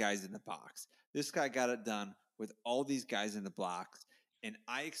 7 guys in the box. This guy got it done with all these guys in the box, and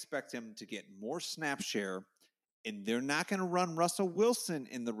I expect him to get more snap share, and they're not going to run Russell Wilson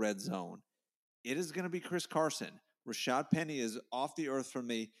in the red zone. It is going to be Chris Carson. Rashad Penny is off the earth for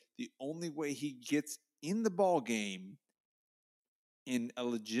me. The only way he gets in the ball game in a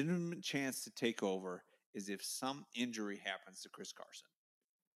legitimate chance to take over is if some injury happens to Chris Carson.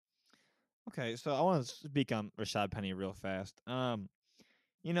 Okay, so I want to speak on Rashad Penny real fast.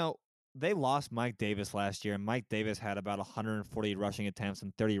 You know, they lost Mike Davis last year, and Mike Davis had about 140 rushing attempts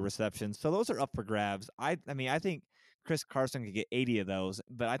and 30 receptions. So those are up for grabs. I mean, I think Chris Carson could get 80 of those,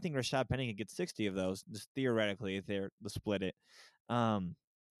 but I think Rashad Penny could get 60 of those, just theoretically, if they're to split it. I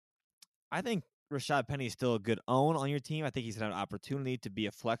think Rashad Penny is still a good own on your team. I think he's got an opportunity to be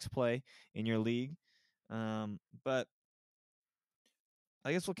a flex play in your league. But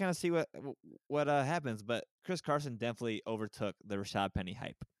I guess we'll kind of see what happens. But Chris Carson definitely overtook the Rashad Penny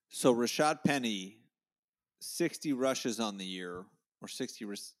hype. So Rashad Penny, 60 rushes on the year, or 60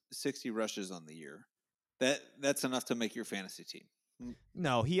 rushes on the year. That's enough to make your fantasy team.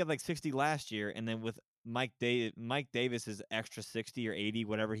 No, he had like 60 last year, and then with Mike Davis's extra 60 or 80,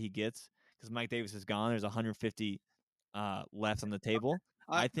 whatever he gets, because Mike Davis is gone. There's 150 left on the table.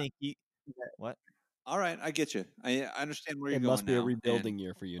 I think he. What? All right, I get you. I understand where you're It going must be now. a rebuilding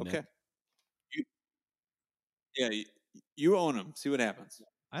year for you, Okay. Nick. You own him. See what happens.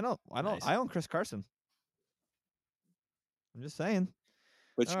 Nice. I own Chris Carson. I'm just saying.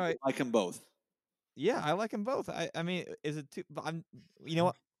 But All you right. like them both. Yeah, I like them both. I mean, is it too? I'm. You know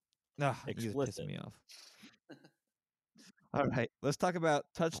what? No, you just Explicit. pissing me off. All right, let's talk about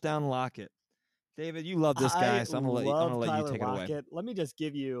touchdown Lockett. David, you love this guy, I so I'm gonna love let you Tyler take it away. Lockett. Let me just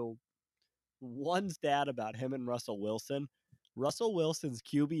give you one stat about him and Russell Wilson. Russell Wilson's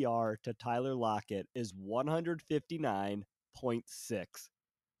QBR to Tyler Lockett is 159.6.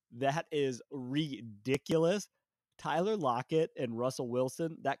 That is ridiculous. Tyler Lockett and Russell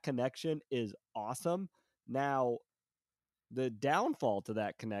Wilson, that connection is awesome. Now, the downfall to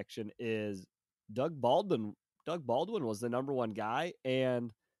that connection is Doug Baldwin. Doug Baldwin was the number one guy,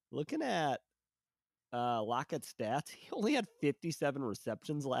 and looking at Lockett's stats, he only had 57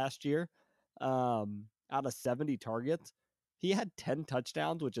 receptions last year, out of 70 targets. He had 10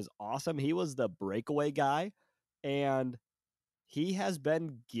 touchdowns, which is awesome. He was the breakaway guy, and he has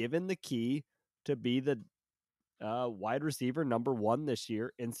been given the key to be the wide receiver number 1 this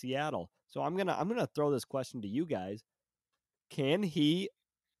year in Seattle. So I'm gonna throw this question to you guys. Can he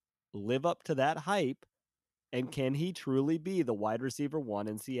live up to that hype, and can he truly be the wide receiver 1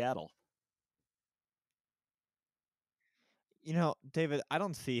 in Seattle? You know, David, I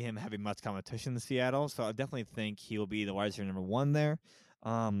don't see him having much competition in Seattle, so I definitely think he'll be the wide receiver number 1 there.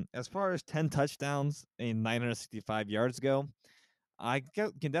 As far as 10 touchdowns and 965 yards go,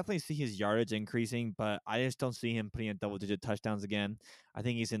 can definitely see his yardage increasing, but I just don't see him putting in double-digit touchdowns again. I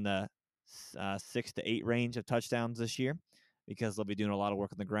think he's in the 6 to 8 range of touchdowns this year because they'll be doing a lot of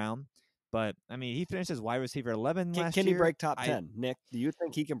work on the ground. But I mean, he finished as wide receiver 11 last year. Can he break top 10? Nick, do you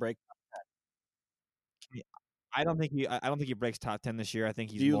think he can break top 10? I don't think he breaks top 10 this year. I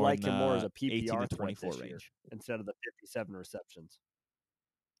think he's Do you more like in him more as the a 18 PPR to threat 24 this year range. instead of the 57 receptions?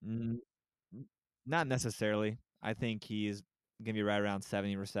 Mm, Not necessarily. I think he's gonna be right around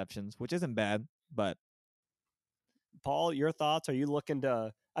 70 receptions, which isn't bad, but Paul, your thoughts? Are you looking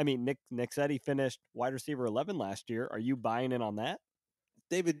to? I mean, Nick said he finished wide receiver 11 last year. Are you buying in on that?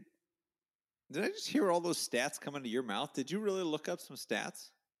 David, did I just hear all those stats come into your mouth? Did you really look up some stats?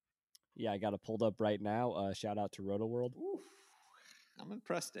 Yeah, I got it pulled up right now. Shout out to Roto World. Oof. I'm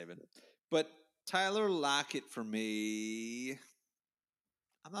impressed, David. But Tyler Lockett for me,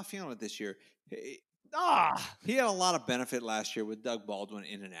 I'm not feeling it this year. He had a lot of benefit last year with Doug Baldwin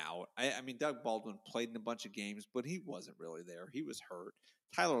in and out. I mean, Doug Baldwin played in a bunch of games, but he wasn't really there. He was hurt.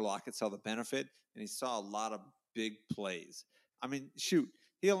 Tyler Lockett saw the benefit, and he saw a lot of big plays. I mean, shoot,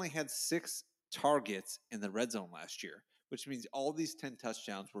 he only had 6 targets in the red zone last year, which means all these 10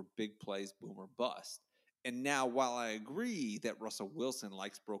 touchdowns were big plays, boom or bust. And now, while I agree that Russell Wilson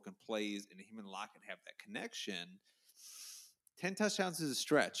likes broken plays and him and Lockett have that connection, 10 touchdowns is a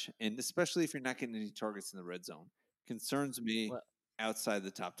stretch, and especially if you're not getting any targets in the red zone, concerns me outside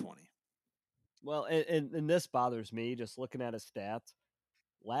the top 20. Well, and this bothers me just looking at his stats.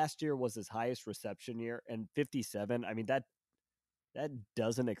 Last year was his highest reception year, and 57. I mean, that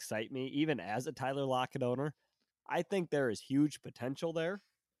doesn't excite me, even as a Tyler Lockett owner. I think there is huge potential there,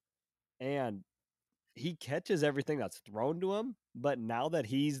 and he catches everything that's thrown to him. But now that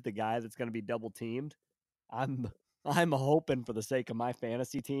he's the guy that's going to be double teamed, I'm I'm hoping for the sake of my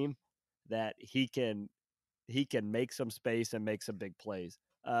fantasy team that he can make some space and make some big plays.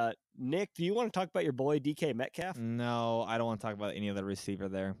 Nick, do you want to talk about your boy DK Metcalf? No, I don't want to talk about any other receiver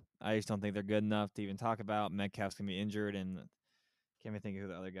there. I just don't think they're good enough to even talk about. Metcalf's gonna be injured, and can't even think of who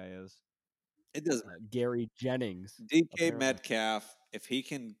the other guy is. It doesn't. Gary Jennings. DK Apparently. Metcalf, if he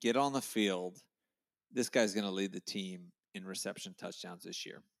can get on the field, this guy's going to lead the team in reception touchdowns this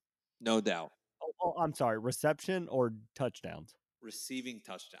year. No doubt. Oh, I'm sorry. Reception or touchdowns? Receiving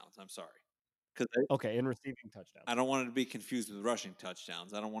touchdowns. I'm sorry. Because Okay, in receiving touchdowns. I don't want it to be confused with rushing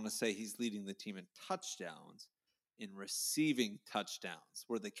touchdowns. I don't want to say he's leading the team in touchdowns, in receiving touchdowns,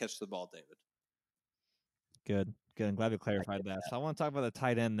 where they catch the ball, David. Good. I'm glad we clarified that. So I want to talk about the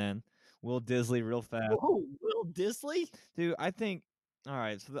tight end then. Will Disley, real fast. Whoa, Will Disley? Dude, I think. All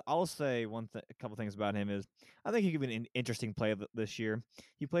right, so I'll say a couple things about him is I think he could be an interesting play this year.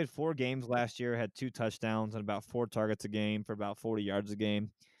 He played 4 games last year, had 2 touchdowns and about 4 targets a game for about 40 yards a game.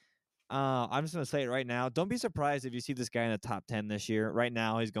 I'm just gonna say it right now. Don't be surprised if you see this guy in the top 10 this year. Right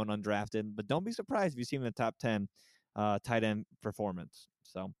now, he's going undrafted, but don't be surprised if you see him in the top 10 tight end performance.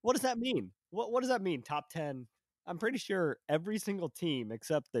 So, what does that mean? What does that mean? Top 10? I'm pretty sure every single team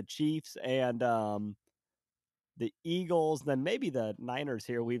except the Chiefs and the Eagles, then maybe the Niners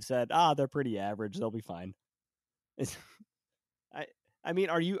here, we've said, they're pretty average. They'll be fine. I mean,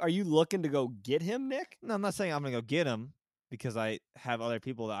 are you looking to go get him, Nick? No, I'm not saying I'm gonna go get him because I have other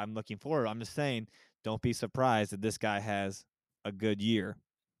people that I'm looking for. I'm just saying, don't be surprised that this guy has a good year.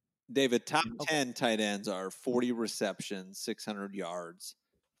 David, top 10 tight ends are 40 receptions, 600 yards,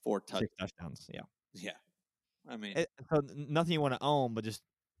 4 touchdowns. 6 touchdowns. Yeah. Yeah. I mean, so nothing you want to own, but just,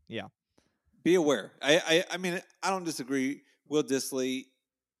 yeah. Be aware. I mean, I don't disagree. Will Disley,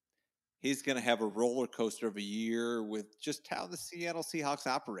 he's going to have a roller coaster of a year with just how the Seattle Seahawks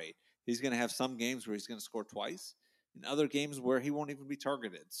operate. He's going to have some games where he's going to score twice, and other games where he won't even be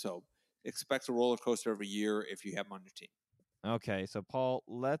targeted. So expect a roller coaster of a year if you have him on your team. Okay, so Paul,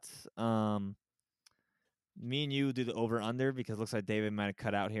 let's me and you do the over under because it looks like David might have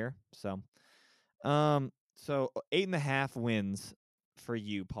cut out here. So 8.5 wins for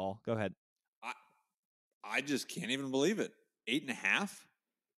you, Paul. Go ahead. I just can't even believe it. 8.5.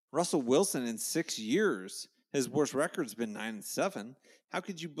 Russell Wilson in 6 years, his worst record's been 9-7. How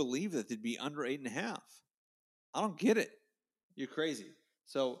could you believe that they'd be under 8.5? I don't get it. You're crazy.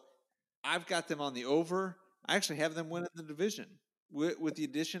 So I've got them on the over. I actually have them winning the division with the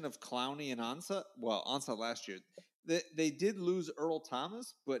addition of Clowney and Ansah. Well, Ansah last year. They did lose Earl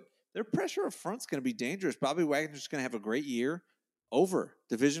Thomas, but their pressure up front's going to be dangerous. Bobby Wagner's going to have a great year. Over.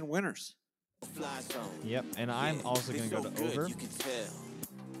 Division winners. Yep, and I'm also going to go to over.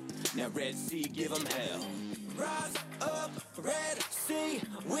 Now Red Sea, give them hell. Rise up, Red Sea,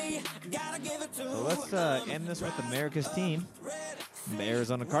 we gotta give it to. So let's end this with America's team, the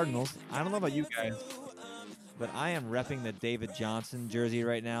Arizona Cardinals. I don't know about you guys, but I am repping the David Johnson jersey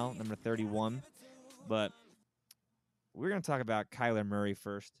right now, number 31. But we're going to talk about Kyler Murray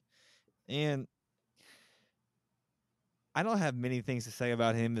first. And I don't have many things to say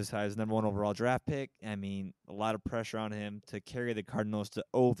about him besides number 1 overall draft pick. I mean, a lot of pressure on him to carry the Cardinals to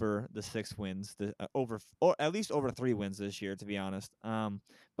over the 6 wins, or at least over 3 wins this year, to be honest.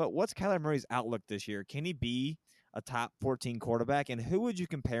 But what's Kyler Murray's outlook this year? Can he be a top 14 quarterback? And who would you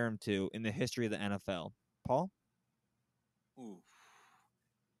compare him to in the history of the NFL? Paul? Ooh.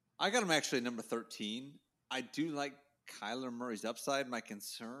 I got him actually number 13. I do like Kyler Murray's upside. My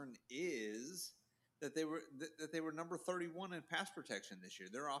concern is that they were number 31 in pass protection this year.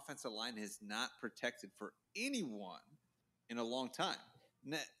 Their offensive line has not protected for anyone in a long time.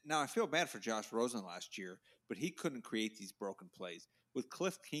 Now I feel bad for Josh Rosen last year, but he couldn't create these broken plays. With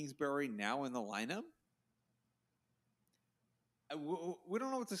Cliff Kingsbury now in the lineup, we don't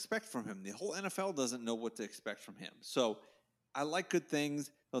know what to expect from him. The whole NFL doesn't know what to expect from him. So I like good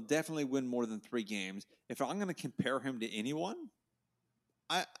things. They'll definitely win more than 3 games. If I'm going to compare him to anyone,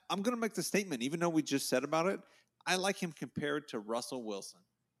 I'm going to make the statement, even though we just said about it, I like him compared to Russell Wilson.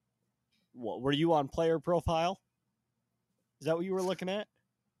 What, were you on player profile? Is that what you were looking at?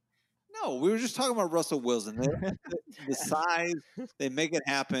 No, we were just talking about Russell Wilson. The size, they make it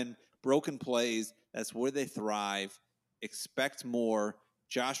happen. Broken plays, that's where they thrive. Expect more.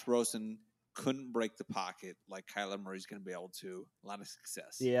 Josh Rosen couldn't break the pocket like Kyler Murray's going to be able to. A lot of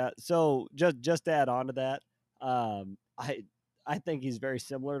success. Yeah, so just to add on to that, I think he's very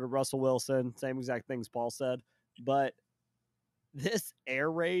similar to Russell Wilson. Same exact things Paul said. But this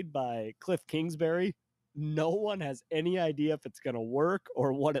air raid by Cliff Kingsbury, no one has any idea if it's going to work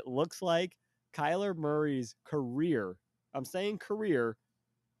or what it looks like. Kyler Murray's career, I'm saying career,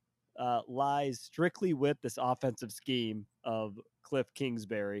 lies strictly with this offensive scheme of Cliff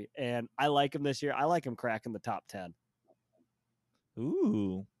Kingsbury. And I like him this year. I like him cracking the top 10.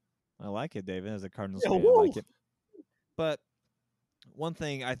 Ooh, I like it, David. As a Cardinals Yeah, fan, I like woo. it. But one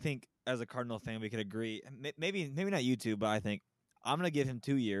thing I think as a Cardinal fan we could agree, maybe not you two, but I think I'm going to give him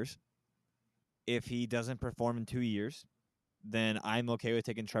 2 years. If he doesn't perform in 2 years, then I'm okay with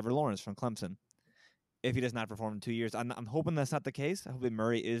taking Trevor Lawrence from Clemson. If he does not perform in 2 years, I'm hoping that's not the case. I hope that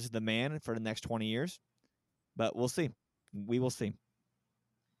Murray is the man for the next 20 years. But we'll see. We will see.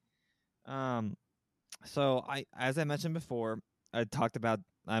 So as I mentioned before, I talked about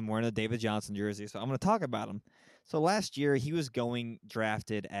I'm wearing a David Johnson jersey, so I'm going to talk about him. So last year he was going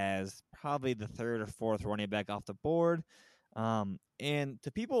drafted as probably the third or fourth running back off the board, and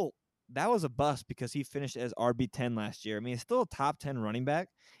to people that was a bust because he finished as RB10 last year. I mean, it's still a top 10 running back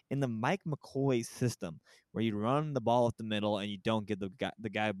in the Mike McCoy system, where you run the ball up the middle and you don't get the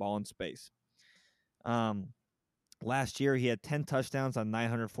guy ball in space. Last year, he had 10 touchdowns on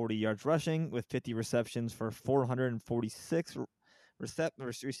 940 yards rushing with 50 receptions for 446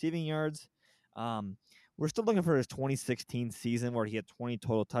 receiving yards. We're still looking for his 2016 season where he had 20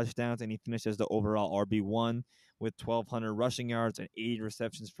 total touchdowns and he finished as the overall RB1 with 1,200 rushing yards and 80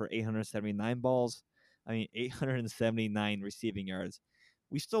 receptions for 879 receiving yards.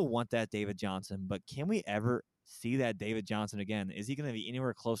 We still want that David Johnson, but can we ever see that David Johnson again? Is he going to be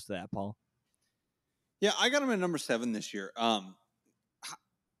anywhere close to that, Paul? Yeah, I got him at number 7 this year. I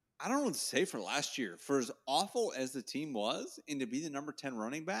don't know what to say for last year. For as awful as the team was, and to be the number 10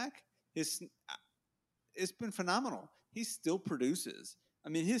 running back, it's been phenomenal. He still produces. I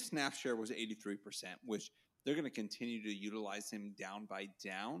mean, his snap share was 83%, which they're going to continue to utilize him down by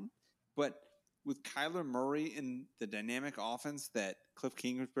down. But with Kyler Murray and the dynamic offense that Cliff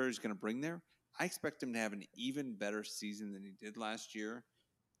Kingsbury is going to bring there, I expect him to have an even better season than he did last year.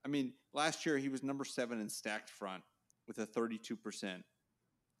 I mean, last year he was number 7 in stacked front with a 32%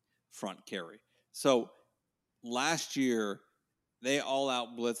 front carry. So last year, they all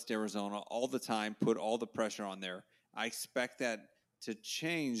out blitzed Arizona all the time, put all the pressure on there. I expect that to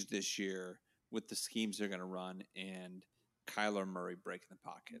change this year with the schemes they're going to run and Kyler Murray breaking the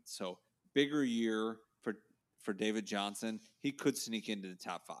pocket. So bigger year for David Johnson. He could sneak into the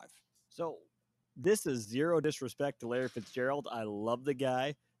top 5. So this is zero disrespect to Larry Fitzgerald. I love the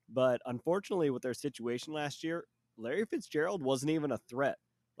guy. But unfortunately, with their situation last year, Larry Fitzgerald wasn't even a threat.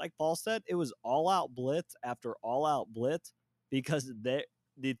 Like Paul said, it was all-out blitz after all-out blitz because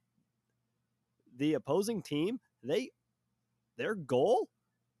the opposing team, their goal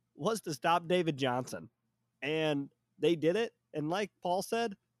was to stop David Johnson. And they did it. And like Paul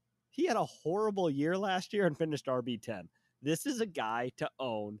said, he had a horrible year last year and finished RB10. This is a guy to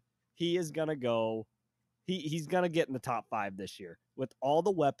own. He is going to go he's going to get in the top 5 this year with all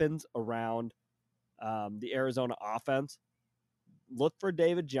the weapons around the Arizona offense. Look for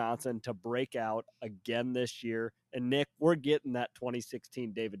David Johnson to break out again this year. And Nick, we're getting that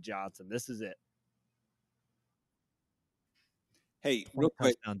 2016 David Johnson. This is it. Hey, real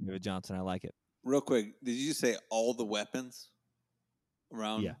quick, touchdown David Johnson. I like it. Real quick, did you say all the weapons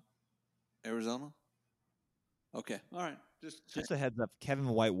around Arizona? Okay, all right. Just a heads up, Kevin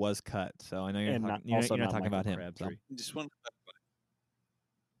White was cut, so I know you're not talking about him. So. Just want to.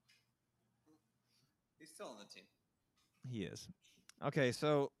 He's still on the team. He is. Okay,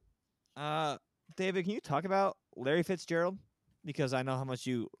 so, David, can you talk about Larry Fitzgerald? Because I know how much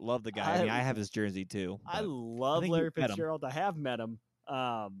you love the guy. I mean, I have his jersey too. I love Larry Fitzgerald. I have met him.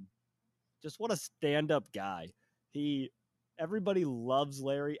 Just what a stand-up guy. Everybody loves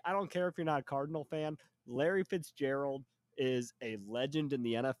Larry. I don't care if you're not a Cardinal fan. Larry Fitzgerald is a legend in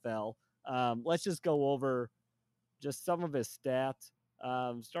the NFL. Let's just go over just some of his stats.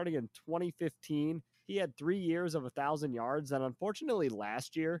 Starting in 2015, he had 3 years of 1,000 yards. And unfortunately,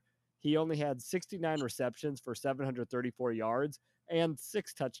 last year, he only had 69 receptions for 734 yards and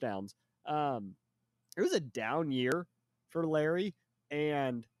 6 touchdowns. It was a down year for Larry.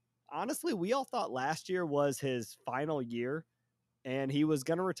 And honestly, we all thought last year was his final year and he was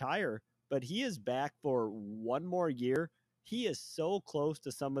going to retire. But he is back for one more year. He is so close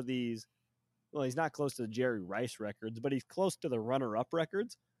to some of these. Well, he's not close to the Jerry Rice records, but he's close to the runner-up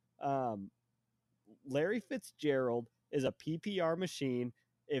records. Larry Fitzgerald is a PPR machine.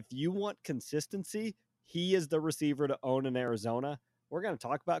 If you want consistency, he is the receiver to own in Arizona. We're going to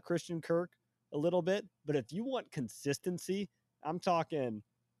talk about Christian Kirk a little bit, but if you want consistency, I'm talking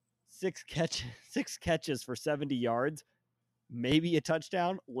 6 catches for 70 yards. maybe a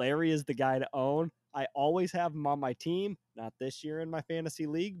touchdown. Larry is the guy to own. I always have him on my team. Not this year in my fantasy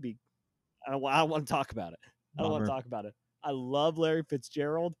league. I don't want to talk about it. I don't want to Bummer. talk about it. I love Larry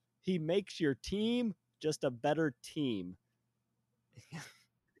Fitzgerald. He makes your team just a better team.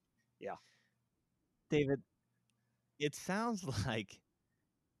 Yeah. David, it sounds like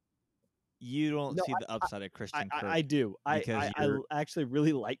you don't No, see the upside of Christian Kirk. I do. because I you're actually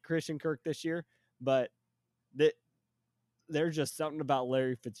really like Christian Kirk this year, but that there's just something about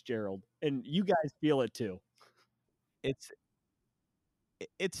Larry Fitzgerald, and you guys feel it too. it's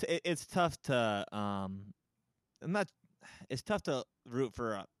it's tough to I'm not it's tough to root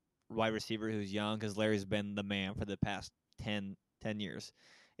for a wide receiver who's young because Larry's been the man for the past 10 years.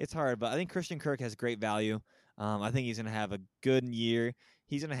 It's hard, but I think Christian Kirk has great value. I think he's going to have a good year.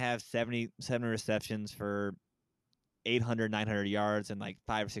 He's going to have 77 receptions for 800, 900 yards and like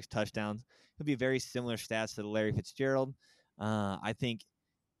 5 or 6 touchdowns. He'll be very similar stats to Larry Fitzgerald. I think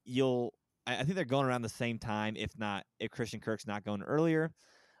I think they're going around the same time, if Christian Kirk's not going earlier.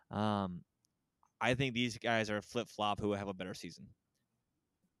 I think these guys are a flip-flop who will have a better season.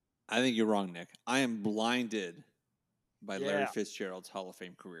 I think you're wrong, Nick. I am blinded by Larry Yeah. Fitzgerald's Hall of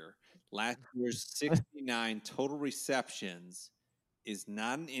Fame career. Last year's 69 total receptions is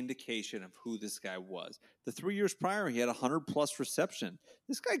not an indication of who this guy was. The 3 years prior, he had 100-plus reception.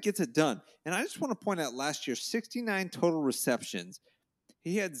 This guy gets it done. And I just want to point out last year, 69 total receptions.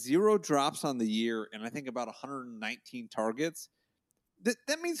 He had 0 drops on the year and I think about 119 targets.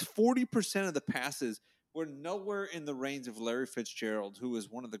 That means 40% of the passes were nowhere in the range of Larry Fitzgerald, who is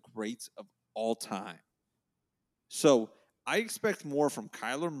one of the greats of all time. So I expect more from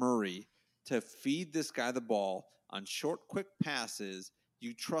Kyler Murray to feed this guy the ball on short, quick passes.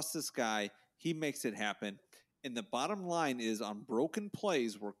 You trust this guy. He makes it happen. And the bottom line is on broken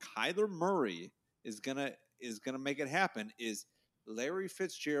plays where Kyler Murray is gonna make it happen is Larry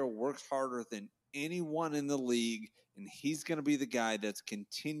Fitzgerald works harder than anyone in the league, and he's going to be the guy that's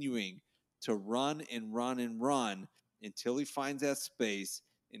continuing to run and run and run until he finds that space,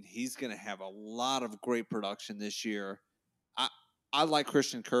 and he's going to have a lot of great production this year. I like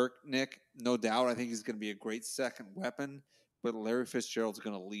Christian Kirk, Nick, no doubt. I think he's going to be a great second weapon, but Larry Fitzgerald's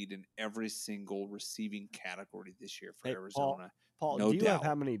going to lead in every single receiving category this year for Arizona. Paul, no do you doubt. have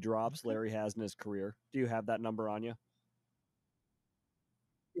how many drops Larry has in his career? Do you have that number on you?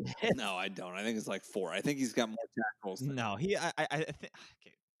 No, I don't. I think it's like 4. I think he's got more tackles. No, I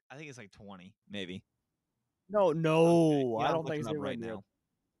think it's like 20, maybe. No, Okay. I I'm don't think looking it's up anywhere right near. now.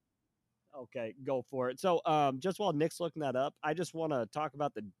 Okay, go for it. So, just while Nick's looking that up, I just want to talk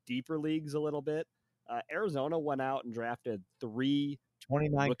about the deeper leagues a little bit. Arizona went out and drafted 3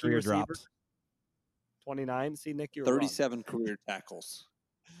 29 rookie career receivers. drops. 29. See, Nick, you were 37 career tackles.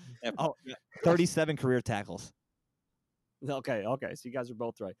 Oh, 37 career tackles. wrong. Okay. So you guys are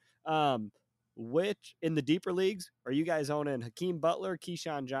both right. Which in the deeper leagues are you guys owning? Hakeem Butler,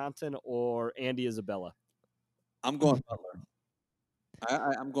 Keyshawn Johnson, or Andy Isabella? I'm going Butler.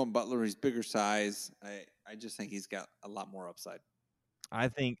 I'm going Butler. He's bigger size. I just think he's got a lot more upside. I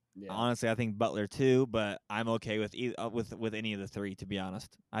think honestly, I think Butler too, but I'm okay with with any of the 3. To be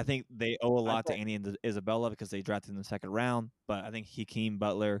honest, I think they owe a lot to Andy and Isabella because they drafted in the second round. But I think Hakeem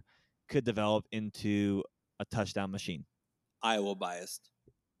Butler could develop into a touchdown machine. Iowa biased.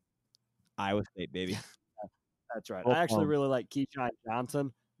 Iowa State, baby. That's right. I actually really like Keyshawn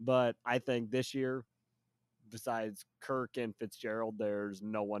Johnson, but I think this year, besides Kirk and Fitzgerald, there's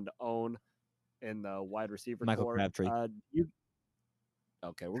no one to own in the wide receiver Michael core. Crabtree.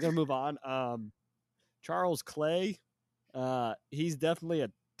 Okay, we're gonna move on. Charles Clay, he's definitely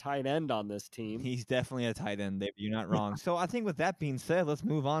a tight end on this team. He's definitely a tight end, Dave. You're not wrong. So I think with that being said, let's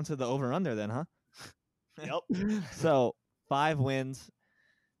move on to the over/under then, huh? Yep. So 5 wins.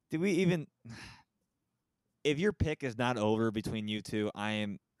 Do we even? If your pick is not over between you two,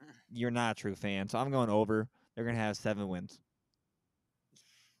 you're not a true fan. So I'm going over. They're gonna have 7 wins.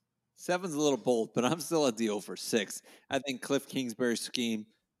 7's a little bold, but I'm still at the over 6. I think Cliff Kingsbury's scheme,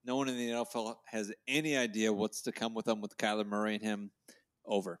 no one in the NFL has any idea what's to come with them with Kyler Murray and him.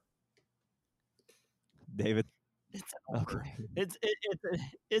 Over. David? It's an over. Okay.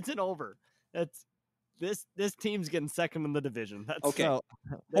 It's an over. That's this team's getting second in the division. That's okay. So,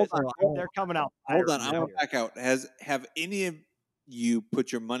 they're coming out. Hold on, I want to back out. Have any of you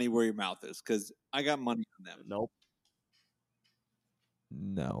put your money where your mouth is? Because I got money on them. Nope.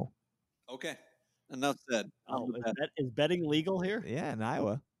 No. Okay. Enough said. Is betting legal here? Yeah, in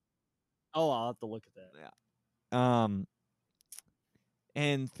Iowa. Oh, I'll have to look at that. Yeah.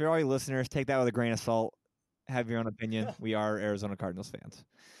 And for all you listeners, take that with a grain of salt. Have your own opinion. We are Arizona Cardinals fans.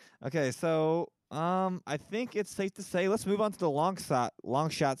 Okay, so I think it's safe to say let's move on to the long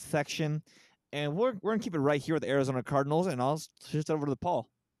shot section, and we're gonna keep it right here with the Arizona Cardinals, and I'll shift over to Paul.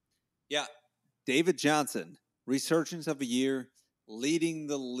 Yeah, David Johnson, resurgence of a year, leading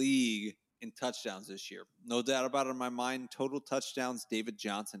the league in touchdowns this year. No doubt about it in my mind. Total touchdowns, David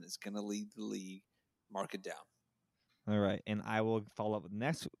Johnson is going to lead the league. Mark it down. All right, and I will follow up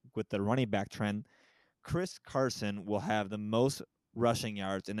next with the running back trend. Chris Carson will have the most rushing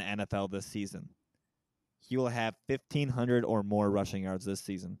yards in the NFL this season. He will have 1,500 or more rushing yards this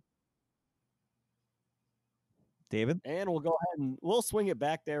season. David? And we'll go ahead and we'll swing it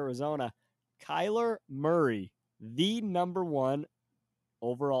back to Arizona. Kyler Murray, the number 1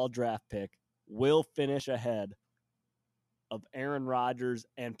 overall draft pick, will finish ahead of Aaron Rodgers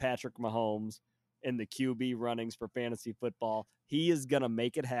and Patrick Mahomes in the QB runnings for fantasy football. He is going to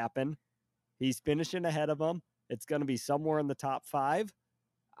make it happen. He's finishing ahead of them. It's going to be somewhere in the top 5.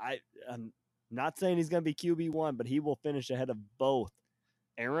 I'm not saying he's going to be QB1, but he will finish ahead of both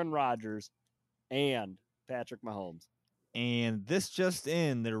Aaron Rodgers and Patrick Mahomes. And this just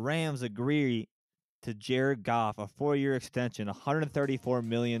in, the Rams agree to Jared Goff, a 4-year extension, $134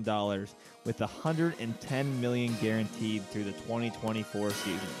 million, with $110 million guaranteed through the 2024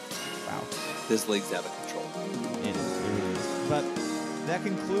 season. Wow. This league's out of control. It is. But that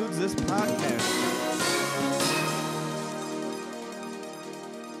concludes this podcast.